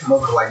somebody, they come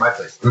over to like my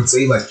place. Let's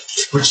say like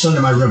we're chilling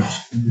in my room.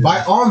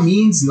 By all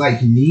means,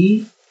 like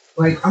me,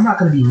 like I'm not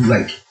gonna be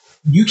like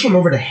you came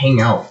over to hang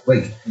out,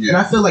 like, and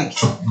I feel like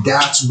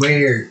that's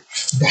where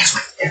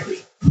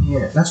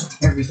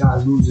every guy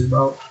loses,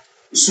 bro.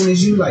 As soon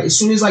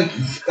as like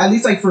at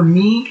least like for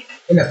me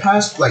in the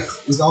past, like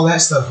with all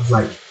that stuff of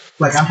like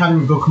I'm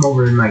having to go come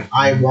over and like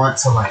I want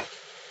to like.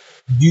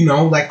 You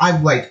know, like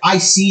I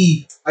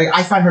see, like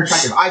I find her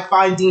attractive. I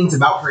find things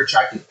about her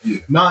attractive,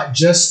 not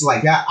just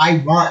like that. I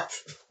want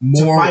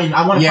more. I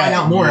want to find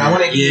out more. I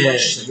want to.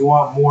 You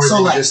want more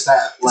than like, just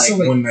that. Like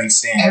one night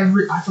stand.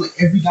 I feel like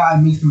every guy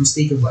makes the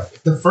mistake of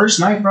like the first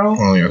night, bro.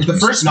 The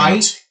first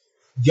night,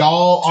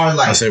 y'all are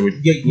like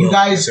you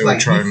guys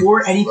like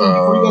before anything,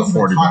 before you guys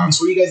even talk,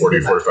 before you guys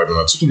 45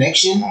 minutes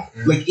connection,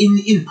 like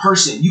in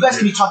person, you guys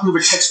can be talking over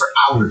text for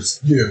hours.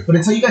 Yeah. But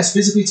until you guys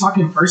physically talk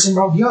in person,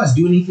 bro, do you guys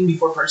do anything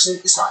before person?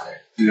 It's not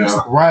there.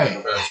 Yeah.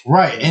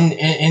 Right.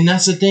 And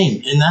that's the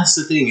thing.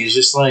 It's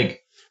just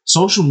like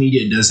social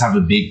media does have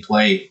a big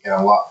play in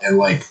a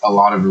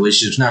lot of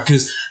relationships now.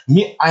 Because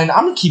me, and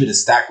I'm gonna keep it a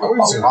stack with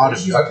a lot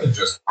of you. I think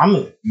just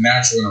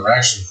natural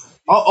interaction.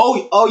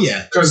 Oh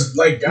yeah. Because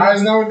like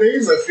guys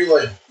nowadays, I feel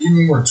like even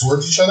when we're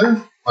towards each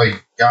other,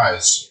 like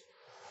guys,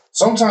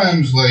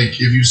 sometimes like if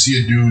you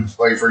see a dude,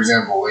 like for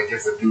example, like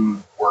if a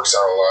dude works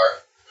out a lot,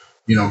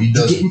 you know, he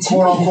does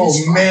quote unquote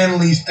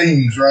manly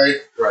things, right?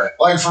 Right.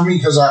 Like for me,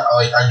 because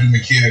I do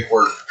mechanic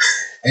work,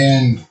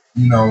 and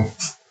you know,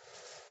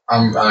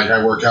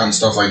 I work out and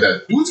stuff like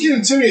that. Dudes get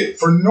intimidated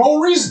for no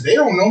reason. They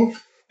don't know.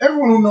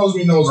 Everyone who knows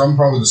me knows I'm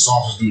probably the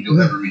softest dude you'll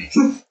ever meet.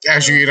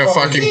 As you eat a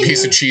fucking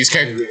piece of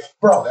cheesecake.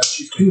 Bro, that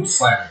cheesecake is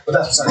slamming. But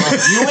that's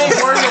you ain't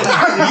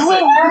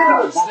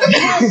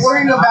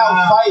worried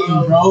about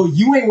fighting, bro.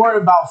 You ain't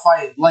worried about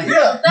fighting. Like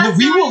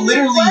we will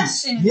literally.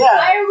 Yeah.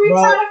 Why are we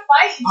trying to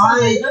fight each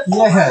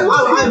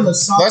other?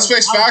 Let's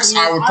face facts.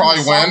 I would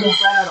probably win.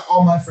 Out of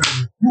all my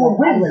friends.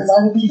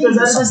 Because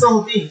that's just the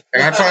whole thing.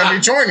 And I'd probably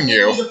be joining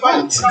you.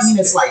 I mean,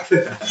 it's like,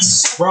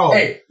 bro.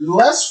 Hey,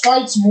 less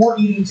fights, more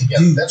eating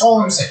together. That's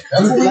all I'm saying.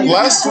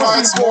 Less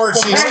fights, more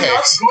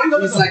cheesecakes. Growing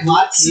up as like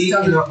lots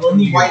of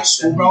only white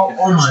school, bro.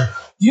 Oh my.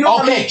 You know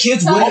how many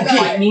kids wouldn't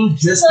fight me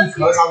just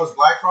because I was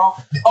black, bro?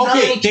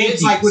 Okay,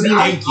 kids like would be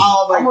like,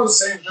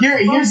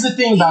 here's the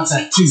thing about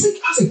that too. Here's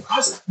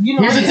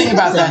the thing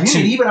about that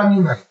too. But I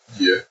mean, like,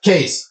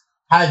 Case.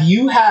 Have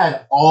you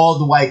had all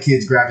the white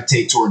kids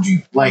gravitate towards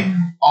you? Like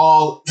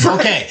all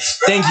okay,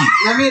 thank you.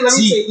 Let me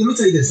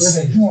tell you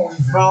this.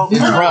 Bro,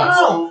 it's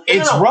rough.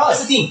 It's rough.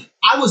 That's the thing.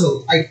 I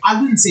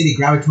wouldn't say they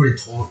gravitated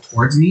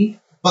towards me,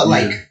 but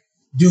like,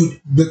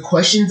 dude, the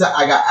questions that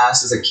I got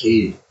asked as a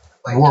kid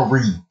were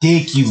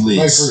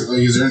ridiculous.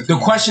 The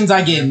questions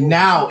I get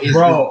now is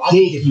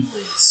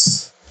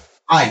ridiculous.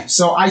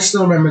 So I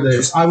still remember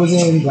this. I was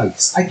in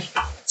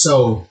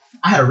so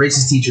I had a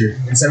racist teacher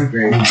in 7th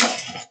grade.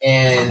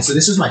 And so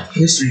this was my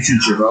history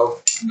teacher, bro.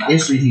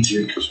 History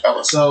teacher.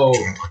 So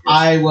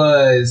I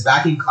was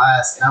back in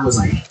class and I was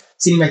like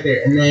sitting back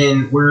there. And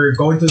then we're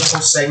going through this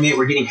whole segment.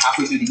 We're getting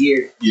halfway through the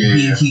year.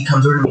 Yeah. He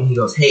comes over to me and he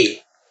goes,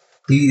 hey.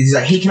 He's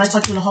like, hey, can I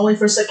talk to you in the hallway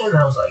for a second? And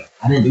I was like,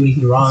 I didn't do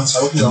anything wrong. So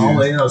I went to the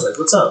hallway and I was like,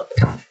 what's up?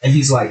 And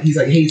he's like,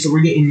 hey, so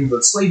we're getting into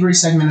the slavery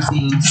segment of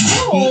things.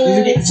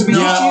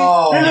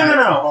 No.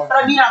 But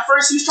I mean, at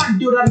first he was trying to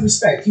do it out of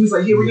respect. He was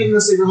like, hey, we're getting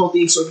the slavery whole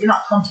thing. So if you're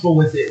not comfortable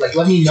with it, like,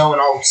 let me know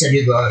and I'll send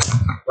you to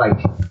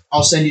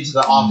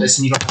the office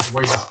and you don't have to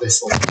worry about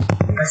this. Like,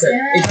 I said,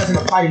 it doesn't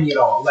apply to me at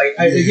all. Like,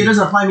 if it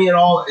doesn't apply to me at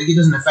all, if it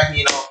doesn't affect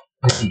me at all.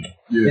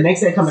 The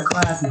next day I come to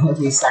class and he hands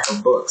me a stack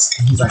of books.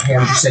 And he's like, hey,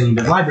 I'm just sending you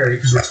to the library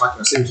because we're talking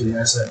about slavery. And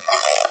I said,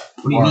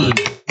 what do you mean?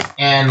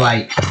 And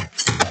I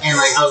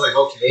was like,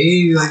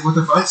 okay, like what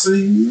the fuck? So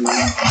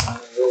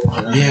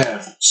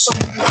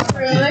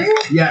Really?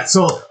 Yeah,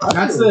 so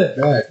that's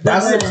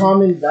the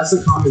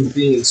common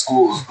thing in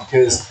schools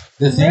because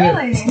the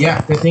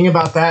thing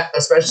about that,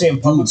 especially in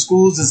public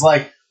schools, is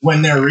like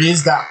when there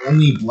is that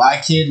only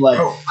black kid, like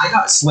Bro, I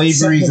got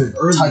slavery is a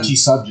early. touchy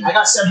subject. I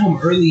got sent home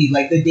early,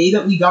 like the day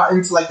that we got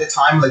into like the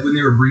time like when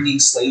they were bringing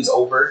slaves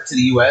over to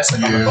the U.S.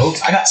 like on the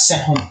boats. I got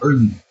sent home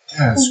early.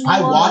 Yes.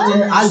 I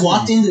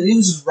walked in. It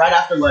was right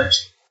after lunch.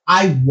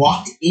 I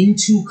walked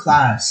into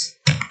class,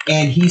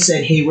 and he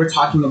said, "Hey, we're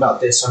talking about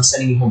this, so I'm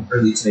sending you home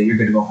early today. You're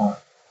good to go home."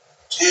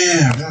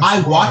 Damn.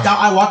 I walked out.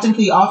 I walked into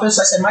the office.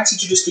 I said, "My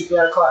teacher just kicked me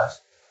out of class."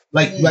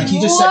 Like he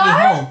just sent me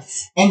home.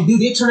 And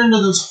dude, it turned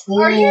into this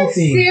whole Are you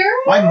thing. serious?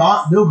 My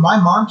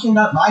mom came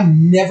up. I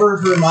never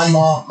heard my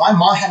mom. My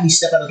mom had me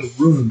step out of the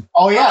room.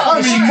 Oh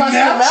yeah, she cussed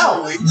them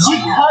out. She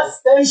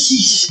cussed them.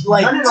 She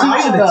like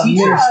teaching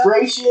the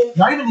administration.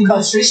 Not even the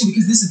administration,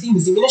 because this is the thing.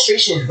 Is the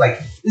administration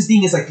like this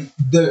thing is like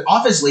the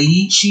office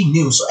lady. She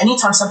knew. So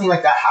anytime something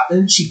like that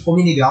happened, she pulled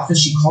me into the office.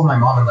 She called my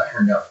mom and let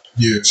her know.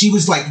 Yeah. She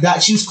was like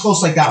that. She was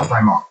close like that with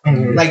my mom.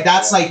 Mhm. Like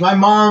that's like my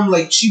mom.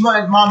 Like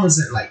my mom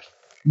wasn't like.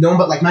 No,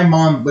 but like my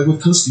mom, like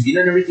with Costa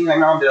Rica and everything, my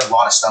mom did a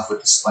lot of stuff with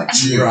this, like,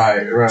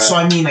 Right. So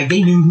I mean, like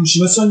they knew who she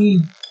was. So I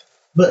mean,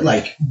 but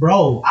like,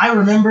 bro, I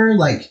remember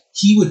like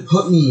he would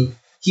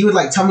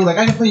like tell me like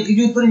I can play. You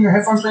can put in your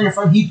headphones, play on your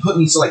phone. He'd put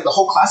me so like the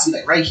whole class would be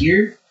like right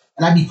here,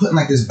 and I'd be put in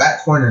like this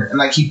back corner, and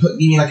like gave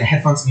me like a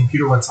headphones and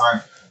computer one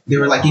time. They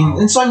were like,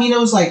 and so I mean, it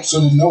was like, So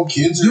there's no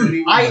kids.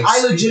 dude,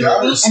 I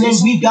legitimately, and then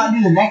we got to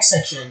the next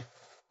section.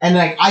 And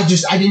like I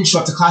didn't show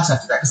up to class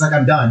after that because like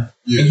I'm done.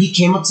 Yeah. And he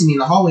came up to me in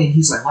the hallway and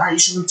he's like, "Why aren't you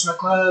showing up to my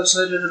class?"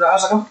 I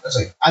was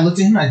like, I looked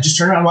at him and I just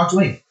turned around and walked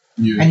away.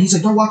 Yeah. And he's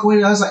like, "Don't walk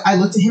away." I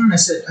looked at him and I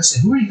said,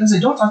 "Who are you?" I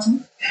said, "Don't talk to me."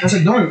 I was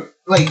like, "Don't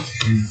like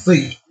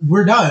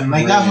we're done."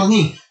 Like that whole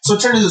thing. So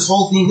it turned into this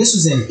whole thing. This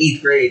was in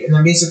 8th grade, and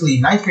then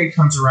basically 9th grade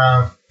comes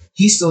around.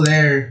 He's still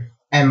there,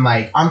 and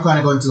like I'm kind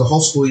of going through the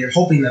whole school year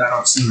hoping that I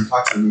don't see him or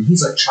talk to him. And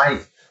he's like trying.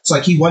 So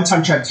like he one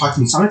time tried to talk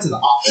to me, so I went to the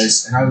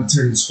office and I would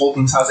turn this whole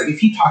thing. So I was like, if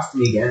he talks to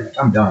me again, like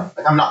I'm done.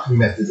 Like I'm not coming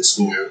back to this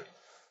school.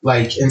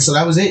 Like, and so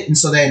that was it. And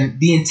so then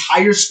the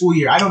entire school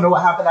year, I don't know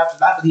what happened after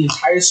that, but the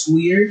entire school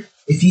year,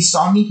 if he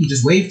saw me, he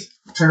just waved,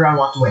 turned around,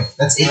 walked away.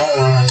 That's it.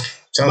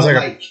 Sounds like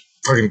a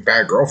fucking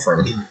bad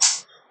girlfriend.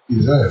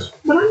 Yes.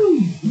 But I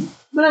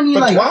mean,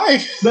 But like,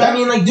 why? but I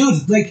mean, like,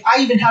 dude, like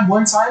I even had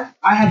one time.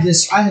 I had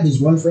this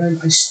one friend.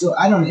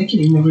 I don't. I can't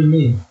even remember the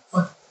name.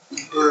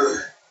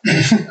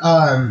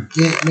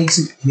 It makes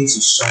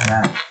it so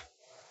mad.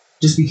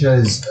 Just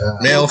because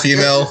Male,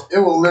 female. It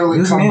will literally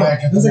there's a come male,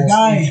 back. there's a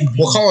guy.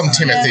 We'll call him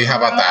Timothy. How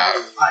about that?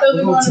 So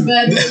they go to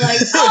bed and they're like,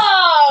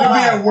 oh, He'll be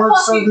at work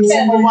fucking serving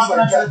Tim. We're walking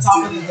like up to the that,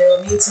 top of the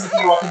hill. Me and Timothy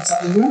are walking up to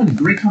the hill. We're having a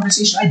great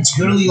conversation. I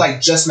literally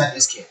like just met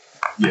this kid.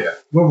 Yeah.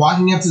 We're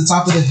walking up to the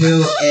top of the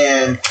hill,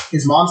 and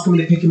his mom's coming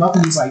to pick him up,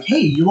 and he's like, "Hey,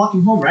 you're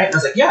walking home, right?" And I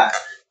was like, "Yeah."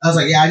 I was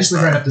like, "Yeah, I just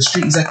live right up the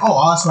street." He's like, "Oh,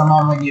 awesome. My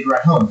mom might need to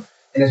ride home."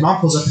 And his mom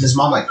pulls up, and his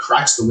mom like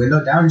cracks the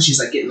window down, and she's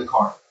like, "Get in the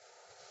car."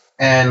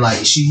 And like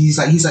he's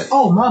like,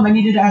 "Oh, mom, I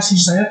needed to ask you."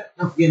 She's like,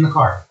 "No, get in the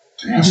car."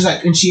 Damn. And she's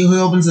like, and he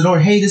opens the door.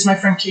 "Hey, this is my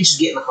friend Kay. She's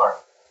get in the car."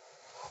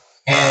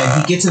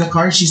 And he gets in the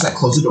car, and she's like,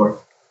 "Close the door."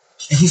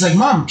 And he's like,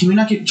 "Mom, can we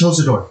not close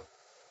the door?"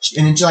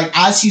 And then like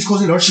as he's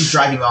closing the door, she's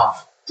driving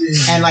off.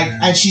 And like,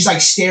 and she's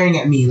like staring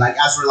at me, like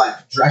as we're like,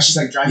 she's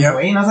like driving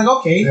away, and I was like,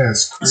 okay. Yeah,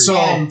 it's crazy. So,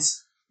 And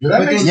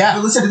that makes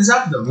but listen to this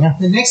out though. Yeah.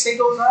 The next day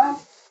goes on.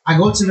 I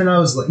go to him and I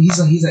was like, he's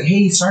like,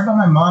 "Hey, sorry about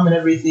my mom and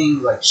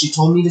everything. Like, she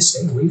told me to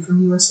stay away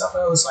from you and stuff."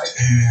 And I was like,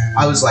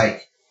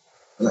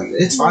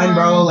 "It's fine,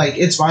 bro. Like,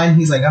 it's fine."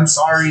 He's like, "I'm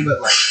sorry,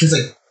 but like, cause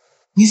like,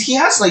 he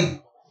has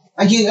like,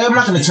 I'm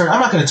not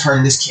gonna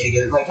turn this kid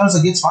again." Like, I was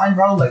like, "It's fine,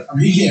 bro. Like, I'm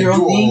you doing can't your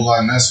do own a thing." whole lot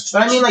in that situation.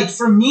 But I mean, like,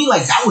 for me,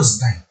 like, that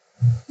was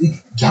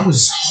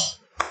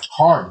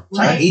hard.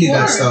 I hated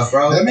that stuff,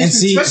 bro. That makes And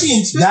see,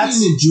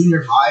 Especially in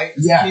junior high,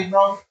 as a kid,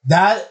 bro.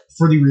 That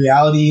for the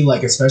reality,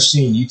 like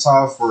especially in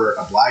Utah for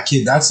a black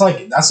kid, that's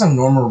a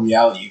normal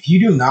reality. If you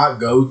do not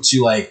go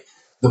to like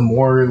the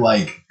more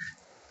like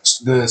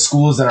the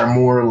schools that are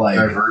more like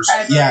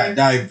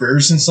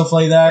diverse and stuff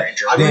like that,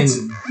 then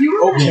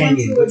You were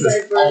Canyon, to a which was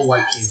diverse all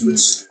white class. kids,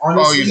 which Oh,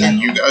 honestly, you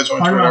think you guys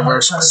went to a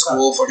diverse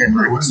school? Fucking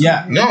great.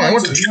 yeah. No, I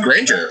went to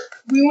Granger.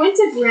 We went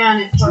to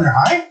Granite Park. Junior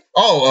high?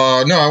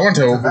 Oh, no, I went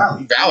to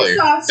Valley. Valley.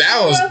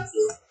 That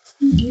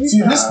was See,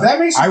 that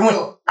makes me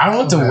feel- I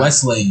went to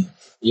Westlake.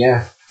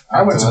 Yeah.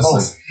 I went to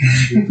both.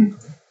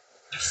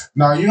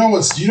 Now you know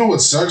what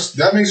sucks?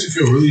 That makes me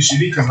feel really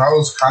shitty because I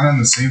was kind of in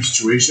the same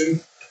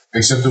situation,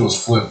 except it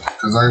was flipped.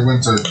 Because I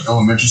went to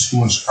elementary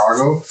school in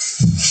Chicago,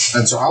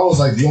 and so I was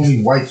like the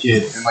only white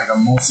kid in like a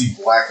mostly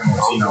black and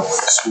Latino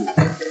school.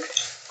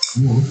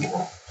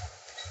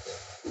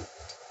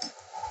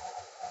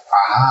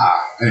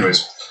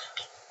 Anyways,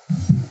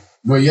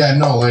 but yeah,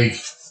 no, like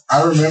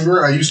I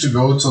remember I used to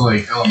go to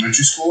like elementary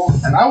school,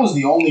 and I was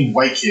the only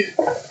white kid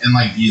in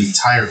like the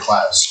entire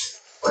class,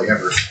 like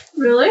ever.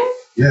 Really?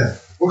 Yeah,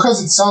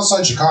 because it's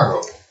Southside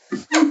Chicago,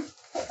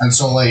 and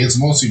so like it's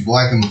mostly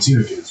black and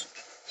Latino kids.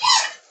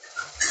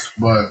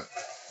 But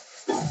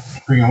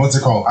freaking, what's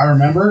it called? I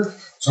remember.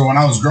 So when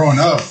I was growing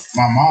up,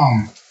 my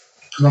mom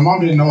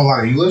didn't know a lot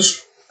of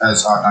English,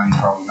 as you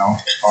probably know.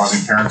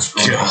 Aussie parents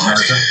growing up in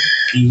America,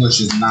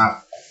 English is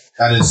not.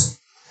 That is.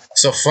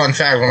 So fun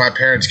fact: when my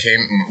parents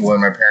came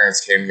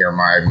here,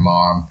 my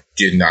mom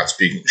did not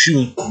speak. She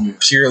was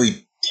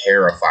purely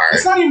terrified.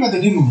 It's not even that they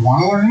didn't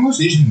want to learn English;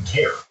 they just didn't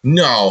care.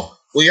 No,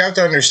 well, you have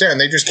to understand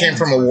they just came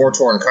from a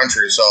war-torn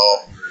country, so.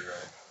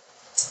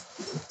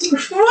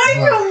 What are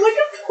you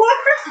looking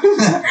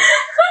for?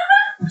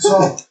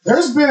 So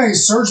there's been a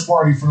search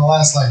party for the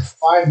last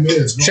 5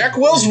 minutes. Check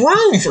Will's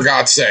room, for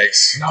God's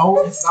sakes. No,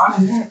 it's not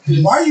in there.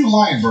 Why are you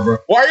lying, bro?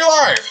 Why are you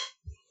lying?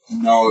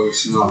 No,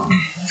 it's not.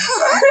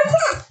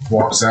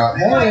 Walks out.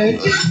 Hey.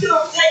 Just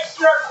don't take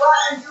your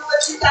butt and do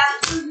what you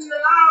got to do. You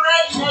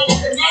already made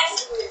a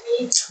connection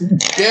with me.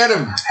 Get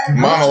him.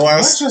 Mama What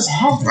West. just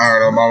happened? I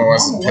don't know. Mama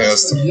West is Mama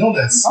pissed. West yelled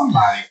at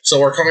somebody. So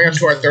we're coming up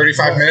to our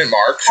 35-minute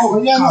mark. Oh,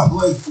 but yeah, no,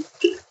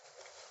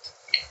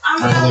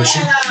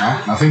 revolution.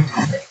 I'm No, nothing.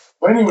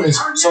 But anyways,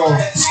 so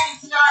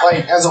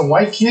as a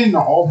white kid in an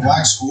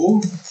all-black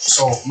school,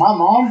 so my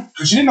mom,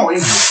 because she didn't know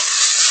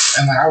English,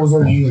 and I was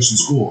learning English in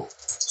school.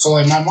 So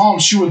my mom,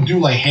 she would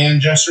do hand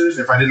gestures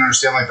if I didn't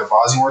understand the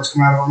Bosnian words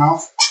coming out of her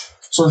mouth.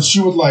 So she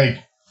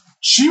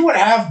would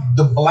have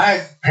the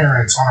black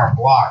parents on our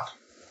block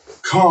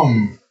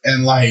come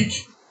and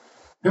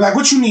be like,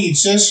 "What you need,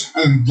 sis?"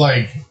 And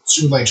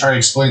she would try to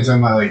explain to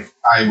them that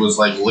I was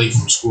late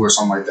from school or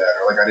something like that,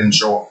 or I didn't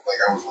show up,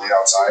 I was late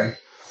outside.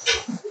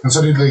 And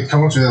so they'd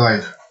come up to me, they're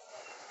like,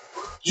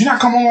 "Did you not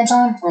come home on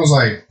time?" I was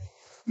like,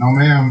 "No,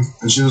 ma'am."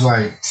 And she was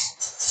like,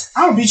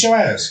 "I'm gonna beat your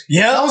ass."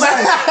 Yeah. I was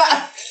like,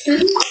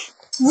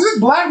 this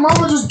black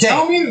mama just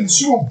tell me that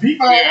she gonna beat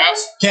my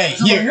ass? Okay,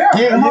 She's here.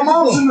 And my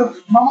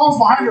mom's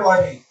behind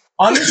her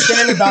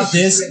Understand about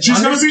this.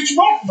 she's gonna beat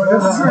you up, but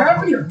that's what's gonna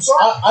happen here. I'm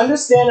sorry.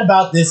 Understand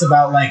about this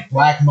about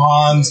black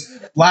moms,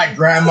 black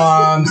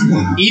grandmoms,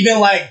 even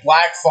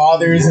black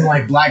fathers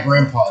and black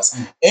grandpas.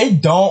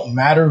 It don't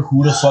matter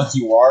who the fuck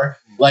you are.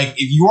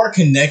 If you are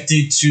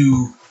connected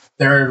to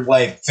their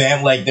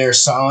family, their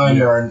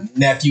son or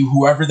nephew,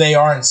 whoever they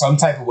are in some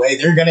type of way,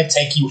 they're gonna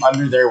take you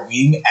under their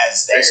wing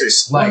as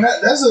theirs.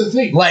 That's the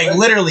thing.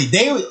 Literally,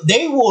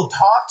 they will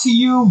talk to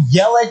you,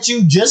 yell at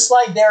you just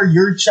like they're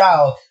your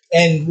child.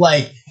 And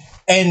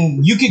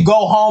and you could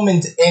go home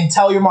and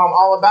tell your mom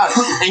all about it,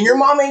 and your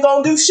mom ain't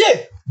gonna do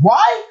shit.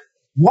 Why?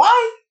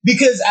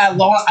 Because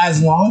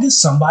as long as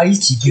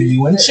somebody's keeping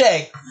you in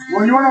check,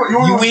 Well, you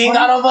ain't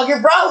got no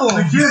fucking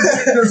problem.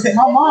 Because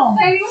my mom.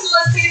 Same with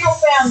Latino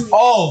family.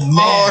 Oh man,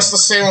 Oh, it's the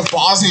same with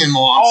Bosnian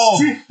moms.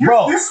 oh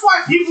bro. This is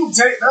why people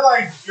they're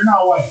like, "You're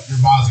not white, you're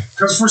Bosnian."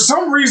 Because for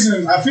some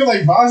reason, I feel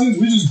like Bosnians,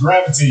 we just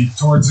gravitate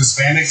towards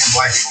Hispanic and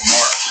black people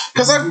more.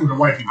 Because the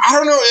white people. I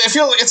don't know. I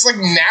feel it's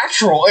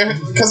natural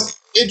because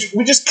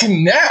we just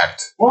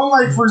connect. Well,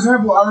 for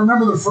example, I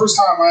remember the first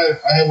time I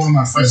had one of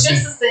my friends.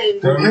 It's just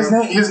the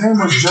same. His name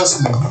was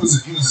Justin. He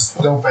was this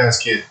dope ass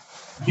kid.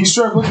 He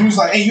straight looked at me. He was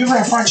like, "Hey, you ever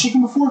had fried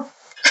chicken before?"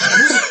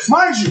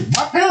 Mind you,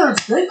 my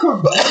parents, they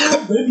cook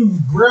grilled, they do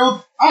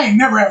grilled. I ain't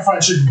never had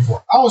fried chicken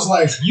before. I was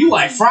like, You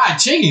like fried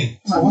chicken?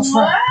 "What's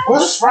fried?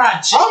 What's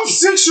fried chicken? I'm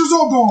 6 years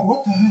old going,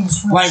 "What the hell is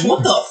fried chicken?"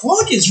 What the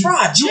fuck is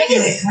fried You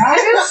chicken? can fry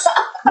it?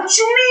 What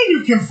you mean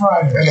you can fry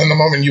it? And then the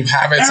moment you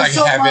have it, it's And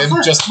so heaven.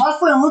 my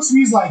friend looks at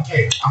me, he's like,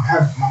 "Hey,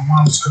 my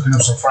mom's cooking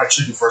up some fried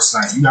chicken for us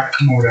tonight. You gotta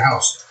come over to the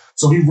house."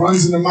 So he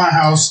runs into my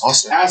house,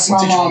 asks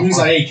my mom, he's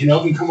like, "Hey, can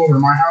Eldin come over to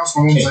my house?"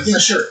 My mom's like, "Yeah,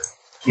 sure."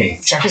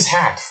 Okay. Check his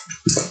hat.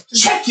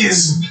 Check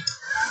his.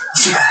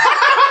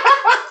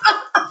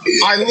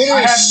 I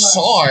literally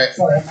saw it.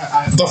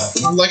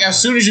 Sorry, As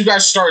soon as you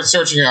guys started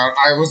searching out,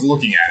 I was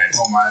looking at it.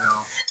 oh my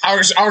god. I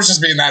was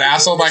just being that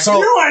asshole.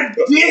 You are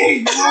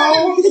big,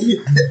 bro. He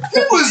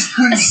was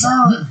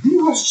concerned. He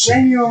was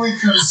genuinely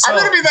concerned. I'm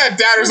gonna be that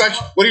dad who's like,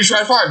 "What are you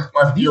trying to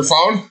find? Your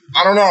phone?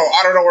 I don't know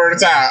where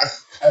it's at."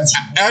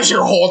 As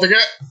you're holding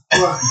it.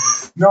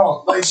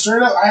 No,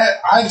 straight up,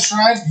 I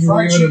tried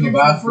fried chicken for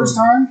the first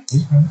time.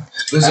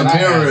 There's a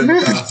mirror in the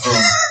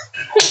bathroom.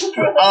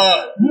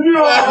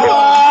 No.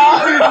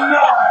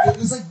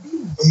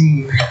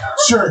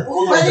 Sure.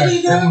 What did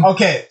he do?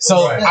 Okay,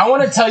 so I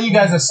want to tell you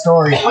guys a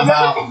story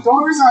about. The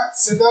only reason I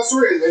said that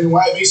story and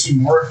why it makes me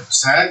more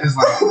sad is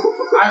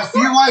I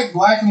feel like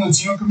black and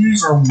Latino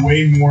communities are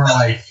way more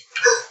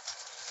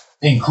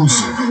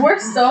inclusive. We're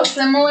so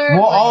similar.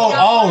 Well,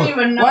 I don't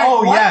even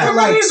know. Black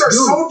communities are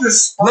so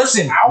dispersed.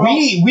 Listen,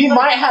 we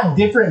might have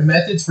different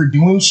methods for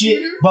doing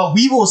shit, but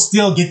we will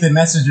still get the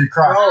message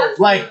across.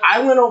 I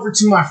went over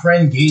to my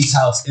friend Gabe's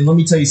house, and let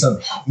me tell you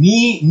something.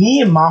 Me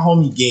and my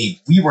homie Gabe,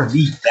 we were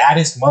the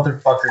baddest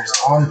motherfuckers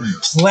on the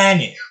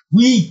planet.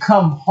 We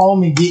come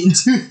home and get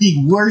into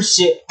the worst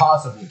shit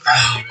possible.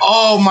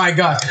 Oh my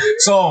god!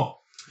 So.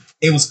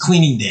 It was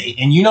cleaning day.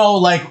 And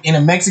in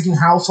a Mexican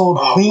household,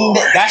 cleaning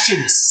day, that shit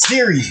is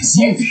serious.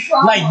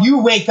 You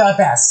wake up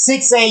at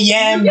 6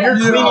 a.m., you're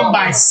cleaning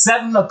by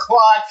 7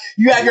 o'clock,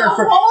 you have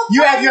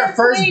your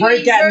first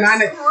break at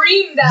 9 o'clock.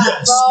 Screamed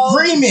at, bro.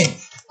 Screaming.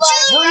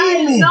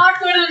 That is not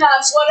good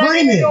enough. Whatever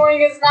you're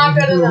doing is not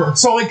good enough.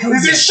 So it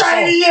comes. Is it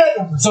shiny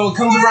yet? So it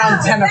comes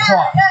around 10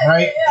 o'clock,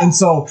 right? And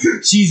so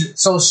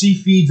she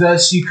feeds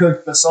us. She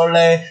cooked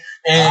pozole,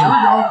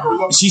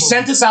 and she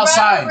sent us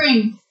outside.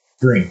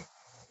 Green.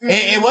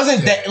 It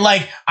wasn't that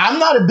like I'm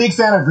not a big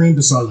fan of green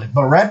pozole,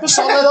 but red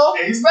pozole though.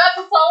 Red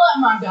pozole, oh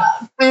my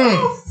god.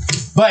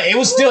 But it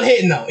was still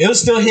hitting though. It was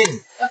still hitting,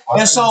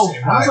 and so.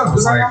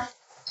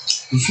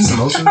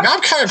 Now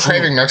I'm kind of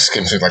craving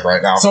Mexican food like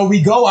right now. So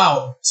we go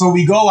out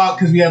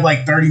because we have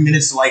like 30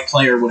 minutes to like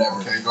play or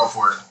whatever. Okay, go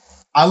for it.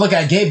 I look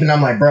at Gabe and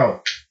I'm like,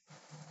 bro,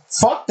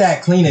 fuck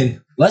that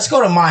cleaning. Let's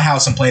go to my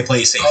house and play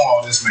PlayStation.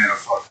 Oh, this man a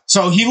fuck.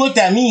 So he looked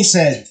at me and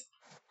said,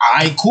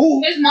 alright,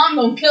 cool. His mom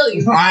gonna kill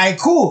you. Alright,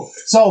 cool.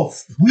 So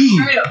we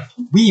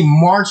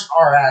marched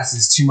our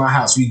asses to my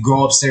house. We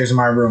go upstairs in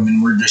my room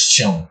and we're just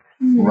chilling.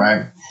 Mm-hmm.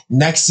 Right?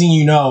 Next thing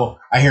you know,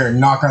 I hear a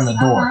knock on the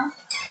door.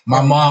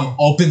 My mom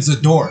opens the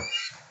door.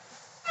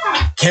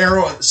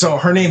 Carol, so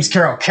her name's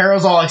Carol.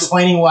 Carol's all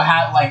explaining what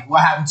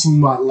happened to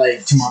my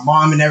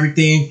mom and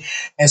everything.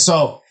 And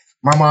so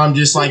my mom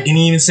just like didn't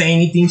even say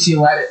anything. She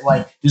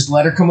just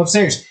let her come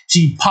upstairs.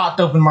 She popped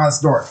open my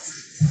door.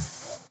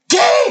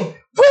 Gabe,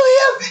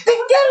 William, they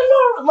can get it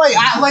over.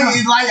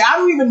 I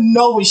don't even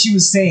know what she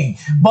was saying.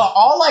 But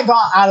all I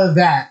got out of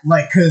that,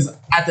 cause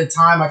at the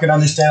time I could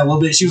understand a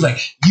little bit. She was like,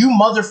 "You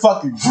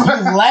motherfucker, you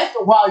left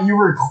while you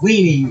were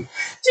cleaning.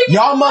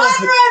 Y'all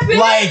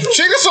motherfucker,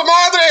 Chica su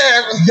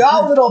madre.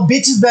 Y'all little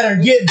bitches better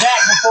get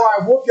back before I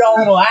whoop y'all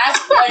little ass."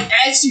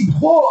 And she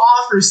pulled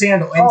off her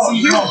sandal. And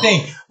see, here's the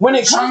thing: when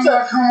it comes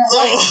to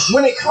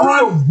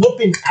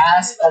whooping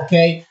ass,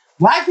 okay.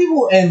 Black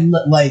people and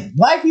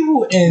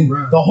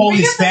the whole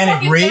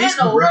Hispanic race.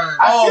 I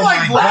feel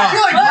like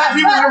black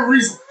people have a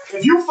reason.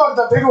 If you fucked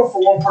up, they go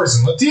for one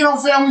person. Latino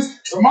families,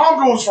 the mom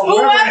goes for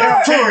whoever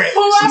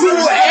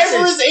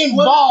is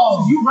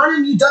involved. You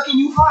running, you ducking,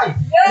 you hide.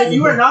 And if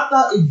you are not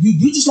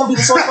you just want to be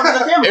the sole part of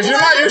the family. If you're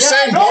not your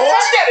same no,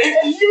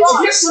 if you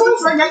get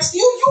switched right next to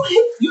you,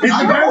 you hit.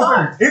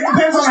 It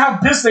depends on how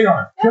pissed they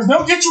are. Because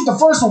they'll get you with the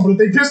first one, but if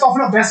they pissed off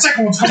enough, that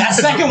second one's coming.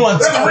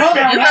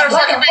 You better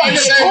fucking be your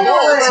same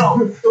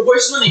boy. The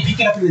worst is when they pick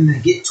it up and then they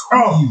get to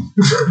you.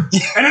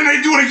 And then they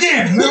do it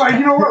again. They're like,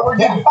 you know what? We're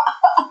getting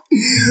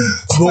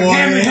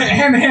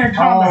hand-to-hand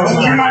combat.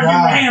 You're not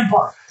getting the hand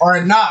part.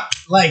 Or not.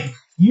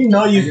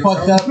 You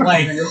fucked up.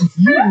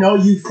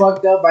 You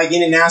fucked up by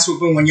getting ass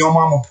whooping when your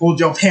mama pulled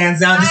your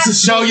pants down just to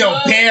show your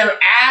bare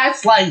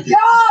ass. Bam!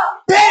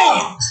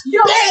 Bam!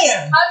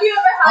 Have you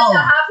ever had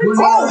that happen?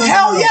 Oh,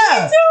 hell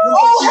yeah!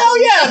 Oh, hell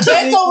yeah!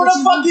 Bent over the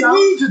fucking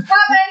knee. Just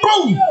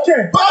boom!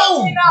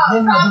 Boom!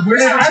 When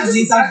she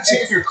leans down to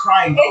check if you're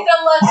crying.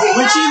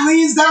 When she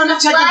leans down to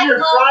check if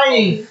you're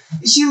crying.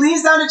 She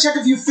leans down to check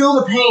if you feel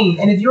the pain.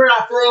 And if you're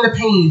not feeling the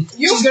pain,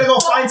 she's going to go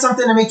find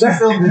something to make you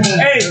feel the pain.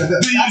 Hey,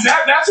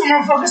 that's when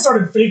motherfuckers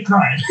started fake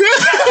crying.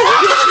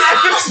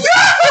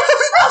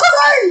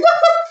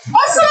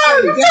 I'm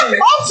sorry.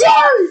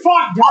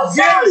 Fuck, I'm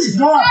sorry.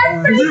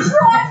 I've been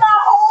crying my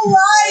whole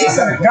life.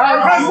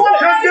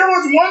 Because there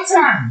was one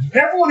time,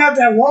 everyone had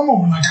that one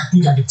moment, I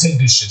think I can take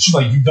this shit. She's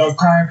like, you done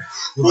crying?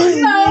 You're like,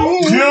 no.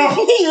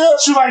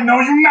 She's like, no,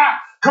 you're not.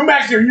 Come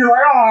back here. You're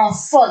like, oh,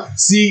 fuck.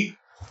 See,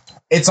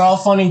 it's all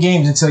fun and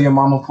games until your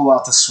mama pull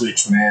out the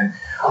switch, man.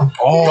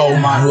 Oh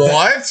my!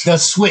 What? The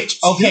switch.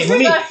 Okay,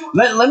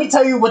 let me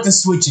tell you what the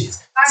switch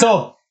is.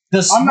 So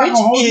the switch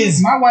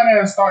is my white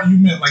ass thought you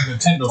meant like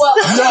Nintendo. Of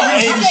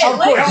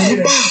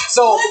course.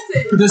 So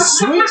the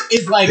switch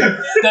is like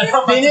the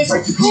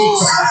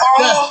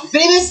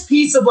thinnest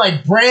piece of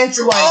branch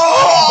or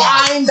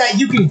vine that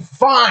you can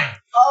find.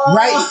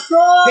 Right?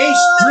 They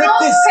strip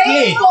the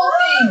skin.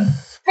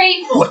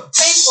 Painful.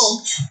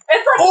 It's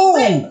like a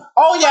whip.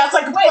 Oh yeah, it's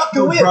like a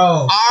fucking whip.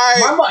 Bro.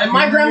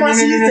 My grandma used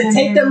to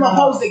take them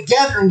hoes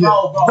together and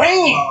go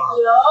bam.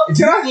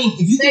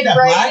 If you think that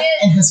black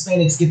and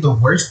Hispanics get the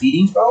worst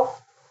beatings, bro,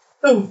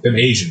 them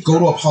Asians. Go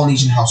to a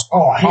Polynesian house.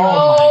 Oh,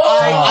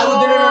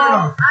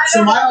 no.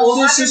 So my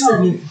oldest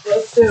sister.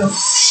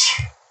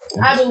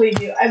 I believe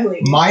you.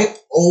 My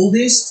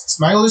oldest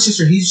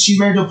sister, she's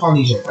married to a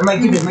Polynesian. And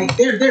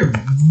they're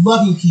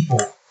loving people.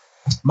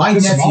 My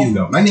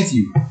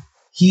nephew.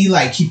 He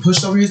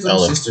pushed over his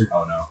little sister.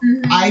 Oh no!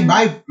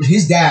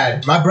 His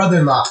dad, my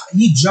brother-in-law,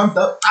 he jumped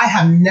up. I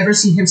have never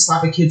seen him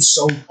slap a kid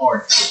so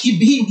hard. He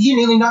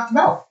nearly knocked him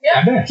out.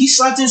 Yeah. He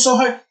slapped him so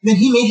hard. Then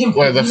he made him.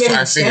 What did the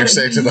five fingers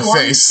say to the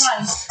face?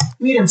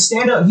 He made him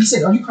stand up. He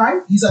said, "Are you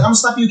crying?" He's like, "I'm gonna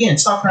slap you again.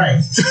 Stop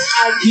crying."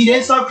 He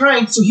didn't stop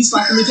crying, so he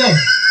slapped him again.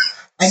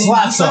 And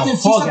then he slapped him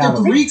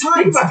 3 times.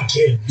 Think about the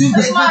kid. Dude,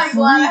 that's why I'm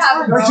glad I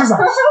have it. She's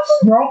like,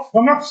 no,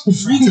 I'm not.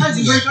 3 times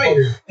he very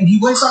tired. And he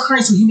wouldn't stop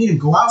crying, so he made him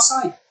go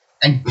outside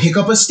and pick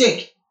up a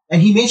stick.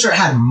 And he made sure it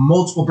had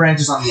multiple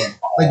branches on the end.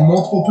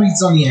 Multiple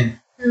pieces on the end.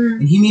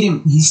 And he made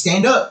him,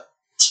 stand up,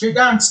 straight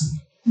down.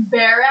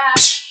 Bare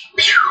ass.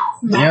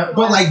 Yeah.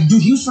 But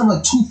dude, he was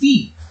from 2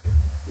 feet.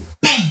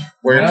 Bang!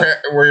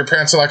 Where your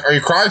parents are like, are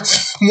you crying?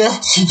 No.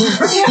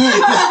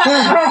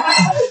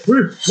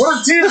 What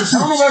are tears? I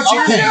don't know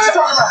about tears.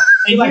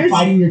 You're like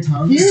biting your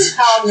tongue. Here's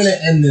how I'm gonna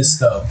end this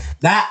though.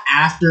 That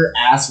after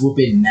ass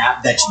whooping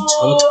nap that you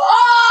took,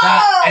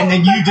 and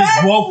then you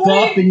just woke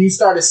up and you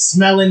started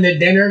smelling the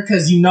dinner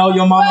because you know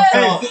your mama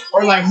felt,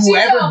 or like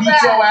whoever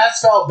beat your ass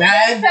felt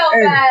bad. They felt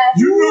bad.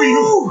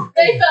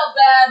 They felt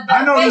bad.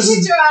 I know they this hit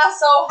is- your ass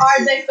so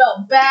hard they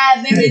felt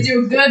bad. They made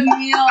you a good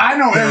meal. I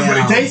know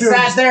everybody. They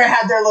sat there,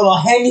 had their little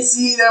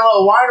Hennessy, their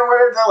little wine or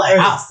whatever. They're like,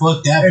 I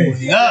fucked that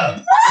boy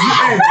up.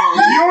 Hey, you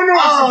wanna know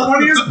what's the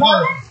funniest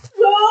part?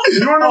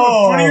 You wanna know the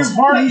funniest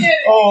part?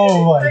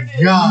 Oh my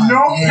god.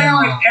 No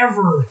parent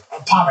ever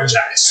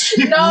apologized.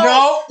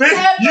 No. The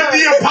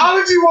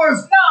apology was,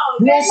 No,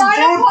 you they want some might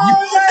food?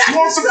 apologize. You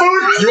want some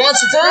food? You want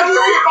some food? That's the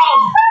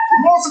apology.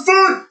 You want some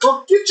food? Well,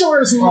 get your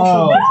ass in my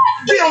food.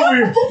 Get over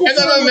here. And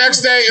then the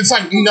next day, it's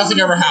like nothing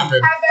ever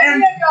happened. Have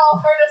any of y'all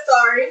heard a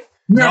sorry?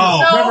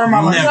 Never in my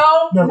life.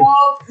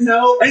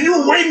 No. And you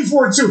were waiting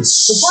for it too. The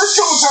first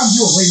couple times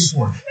you were waiting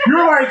for it. You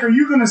were like, are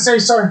you gonna say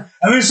sorry?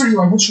 And then so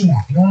you're like, what you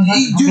want? You know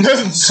what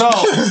I'm So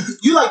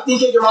you like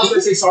thinking your mom's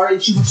gonna say sorry,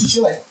 and she's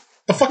like,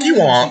 The fuck you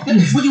want?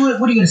 what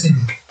are you gonna say?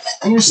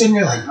 And you're sitting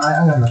there like,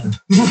 I got nothing.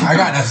 I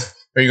got nothing.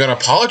 Are you gonna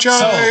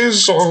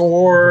apologize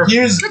or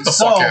Here's get the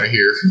fuck out of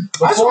here?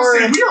 I was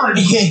gonna say, we are in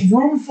a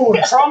room full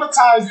of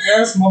traumatized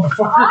ass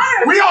motherfuckers.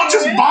 We all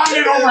just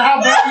bonded over how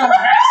bad our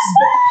ass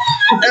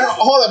And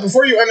hold up,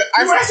 before you end it,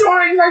 is.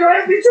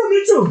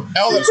 Me too.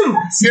 Eldin,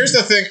 here's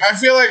the thing. I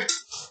feel like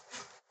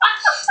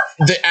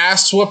the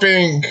ass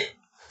whooping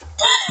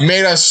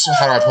made us,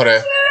 how do I put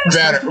it,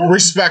 better,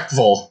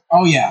 respectful.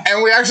 Oh yeah.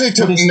 And we actually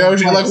took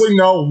notion, like we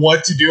know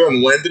what to do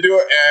and when to do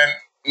it, and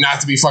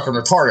not to be fucking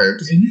retarded.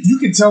 And you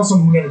can tell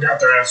someone who never got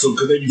their ass whooped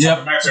because they be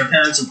talking back to their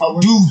parents in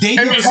public. Dude, they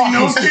And be you see talking.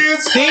 those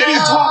kids? They be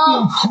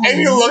talking. And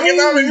you look at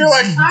them and you're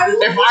like, if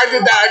I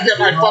did that, I'd get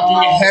my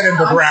fucking head in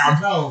the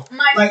ground. No.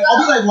 Like I'll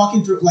be like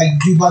walking through, like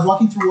dude, I was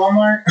walking through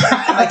Walmart,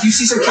 and like you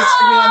see some kids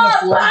screaming on the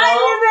floor, bro.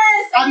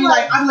 I'm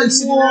like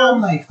sitting there, I'm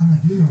like,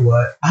 you know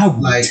what? I would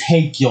Like,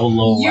 take your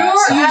little Your ass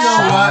You know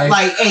outside. what?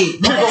 Like, hey,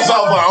 People's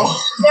elbow.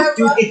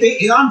 dude,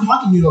 if I'm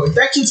talking to you though, if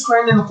that kid's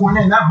crying in the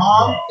corner and that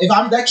mom,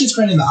 that kid's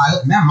crying in the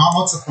aisle, and that mom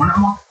walks the corner,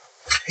 I'm like,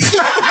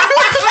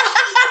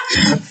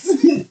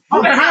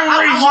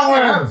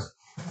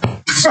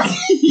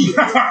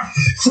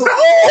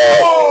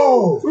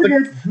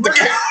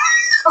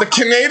 The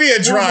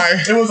Canadian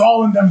dry. It was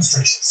all in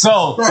demonstration.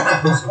 So,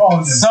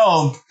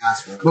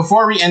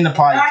 before we end the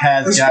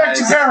podcast, Respect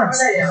your guys,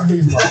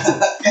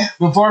 parents.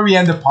 before we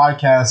end the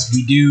podcast,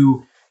 we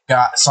do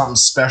got something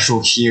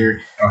special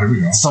here. Oh, here we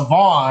go.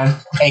 Savon,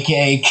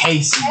 aka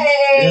Casey.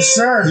 Yes,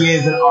 sir. He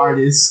is an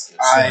artist.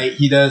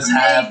 He does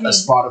have a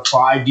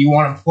Spotify. Do you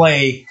want to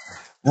play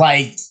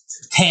like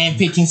 10,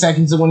 15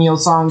 seconds of one of your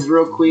songs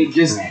real quick?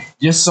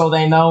 Just so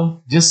they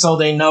know.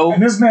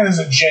 And this man is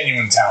a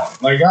genuine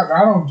talent. Like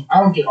I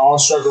don't get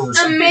awestruck over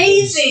some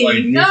Amazing. people's,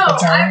 like, No, musical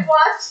talent. I've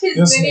watched his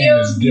This man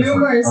is videos different,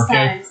 numerous okay?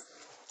 times.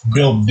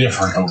 Build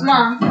different over Come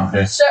on. here.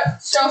 Okay.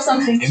 Show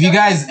something. If you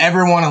guys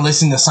ever want to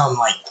listen to something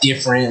like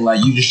different,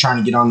 like you just trying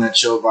to get on that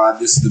chill vibe,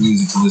 this is the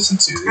music to listen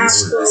to.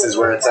 This is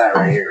where it's at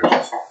right here.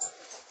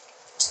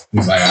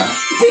 He's like,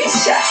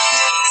 He's just.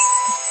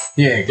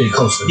 Yeah, get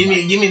close to give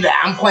me that.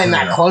 I'm playing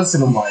that close to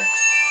the mic.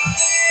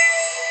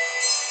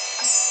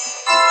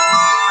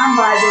 I'm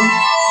vibing.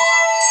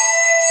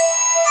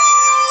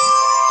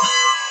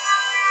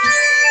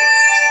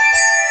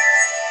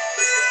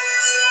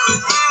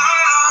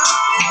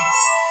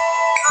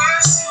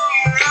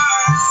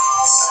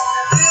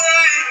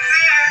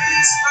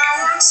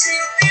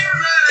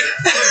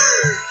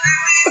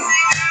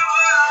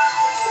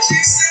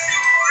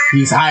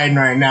 He's hiding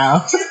right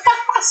now.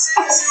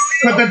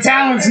 but the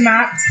talent's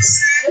not.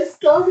 It's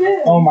so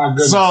good. Oh my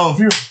goodness. So,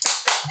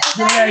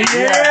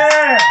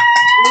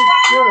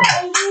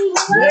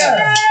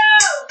 yeah.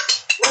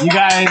 you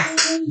guys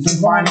can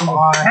find him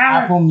on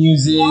Apple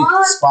Music,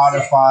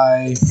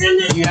 Spotify.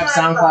 You have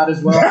SoundCloud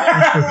as well.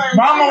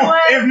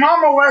 If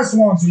Mama West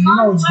wants it, you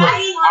know it's good.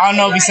 I don't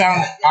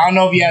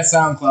know if he has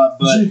SoundCloud,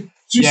 but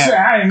She said,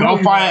 I didn't know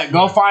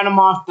go find him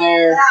off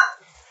there.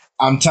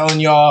 I'm telling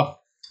y'all,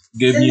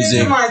 good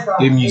music.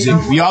 Good music.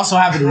 We also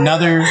have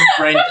another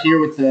friend here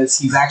with us.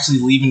 He's actually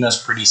leaving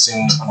us pretty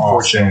soon,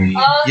 unfortunately.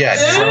 Yeah,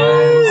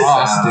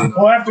 Austin.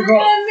 We'll have to go.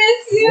 I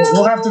miss you.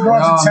 We'll have to go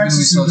out to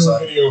Texas and do a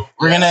video.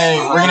 We're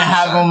gonna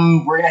have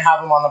him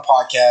on the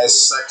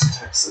podcast.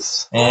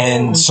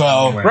 And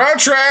so road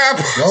trip.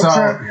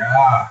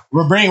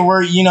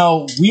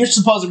 we're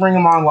supposed to bring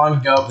him on long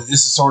ago, but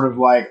this is sort of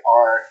like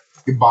our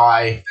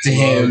goodbye to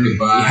him.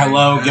 Goodbye.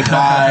 Hello,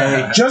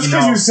 goodbye. Just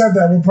because you said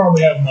that, we'll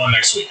probably have him on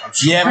next week. I'm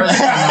sure. Yeah, but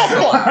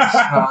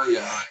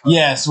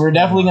yes, we're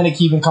definitely going to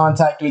keep in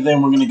contact with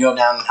him. We're going to go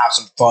down and have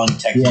some fun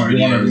texting You want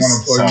videos. to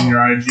plug in your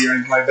ID or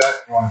anything like that?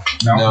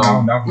 No. I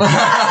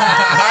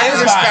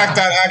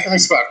can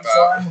respect that.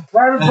 So I'm a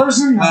private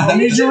person. I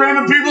need you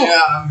random people. Yeah,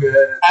 I'm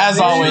good. As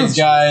always,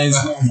 guys,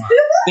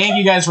 thank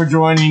you guys for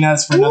joining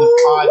us for another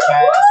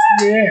podcast.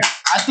 Yeah.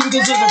 I think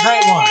this was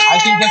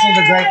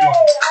a great one.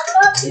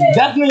 up today.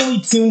 Definitely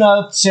tune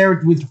up, share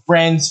it with your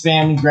friends,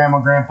 family, grandma,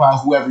 grandpa,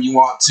 whoever you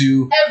want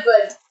to.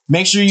 Everybody.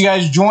 Make sure you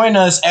guys join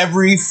us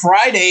every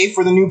Friday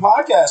for the new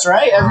podcast,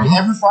 right?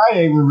 Every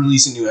Friday we're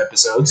releasing new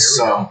episodes.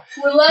 So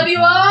We love you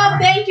all.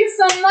 Thank you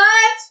so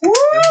much.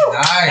 woo!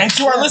 Nice. And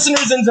to our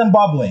listeners in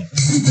Zimbabwe,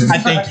 I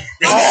thank you.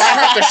 Oh, I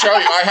have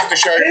to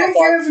show you. How And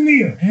far.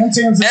 Tanzania. And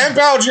Tanzania. And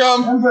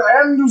Belgium.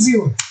 And New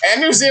Zealand. And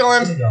New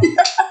Zealand.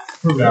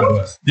 God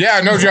bless.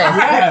 Yeah, no joke.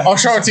 Yeah. I'll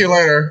show it to you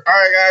later. All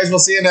right, guys. We'll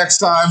see you next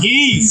time.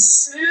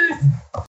 Peace.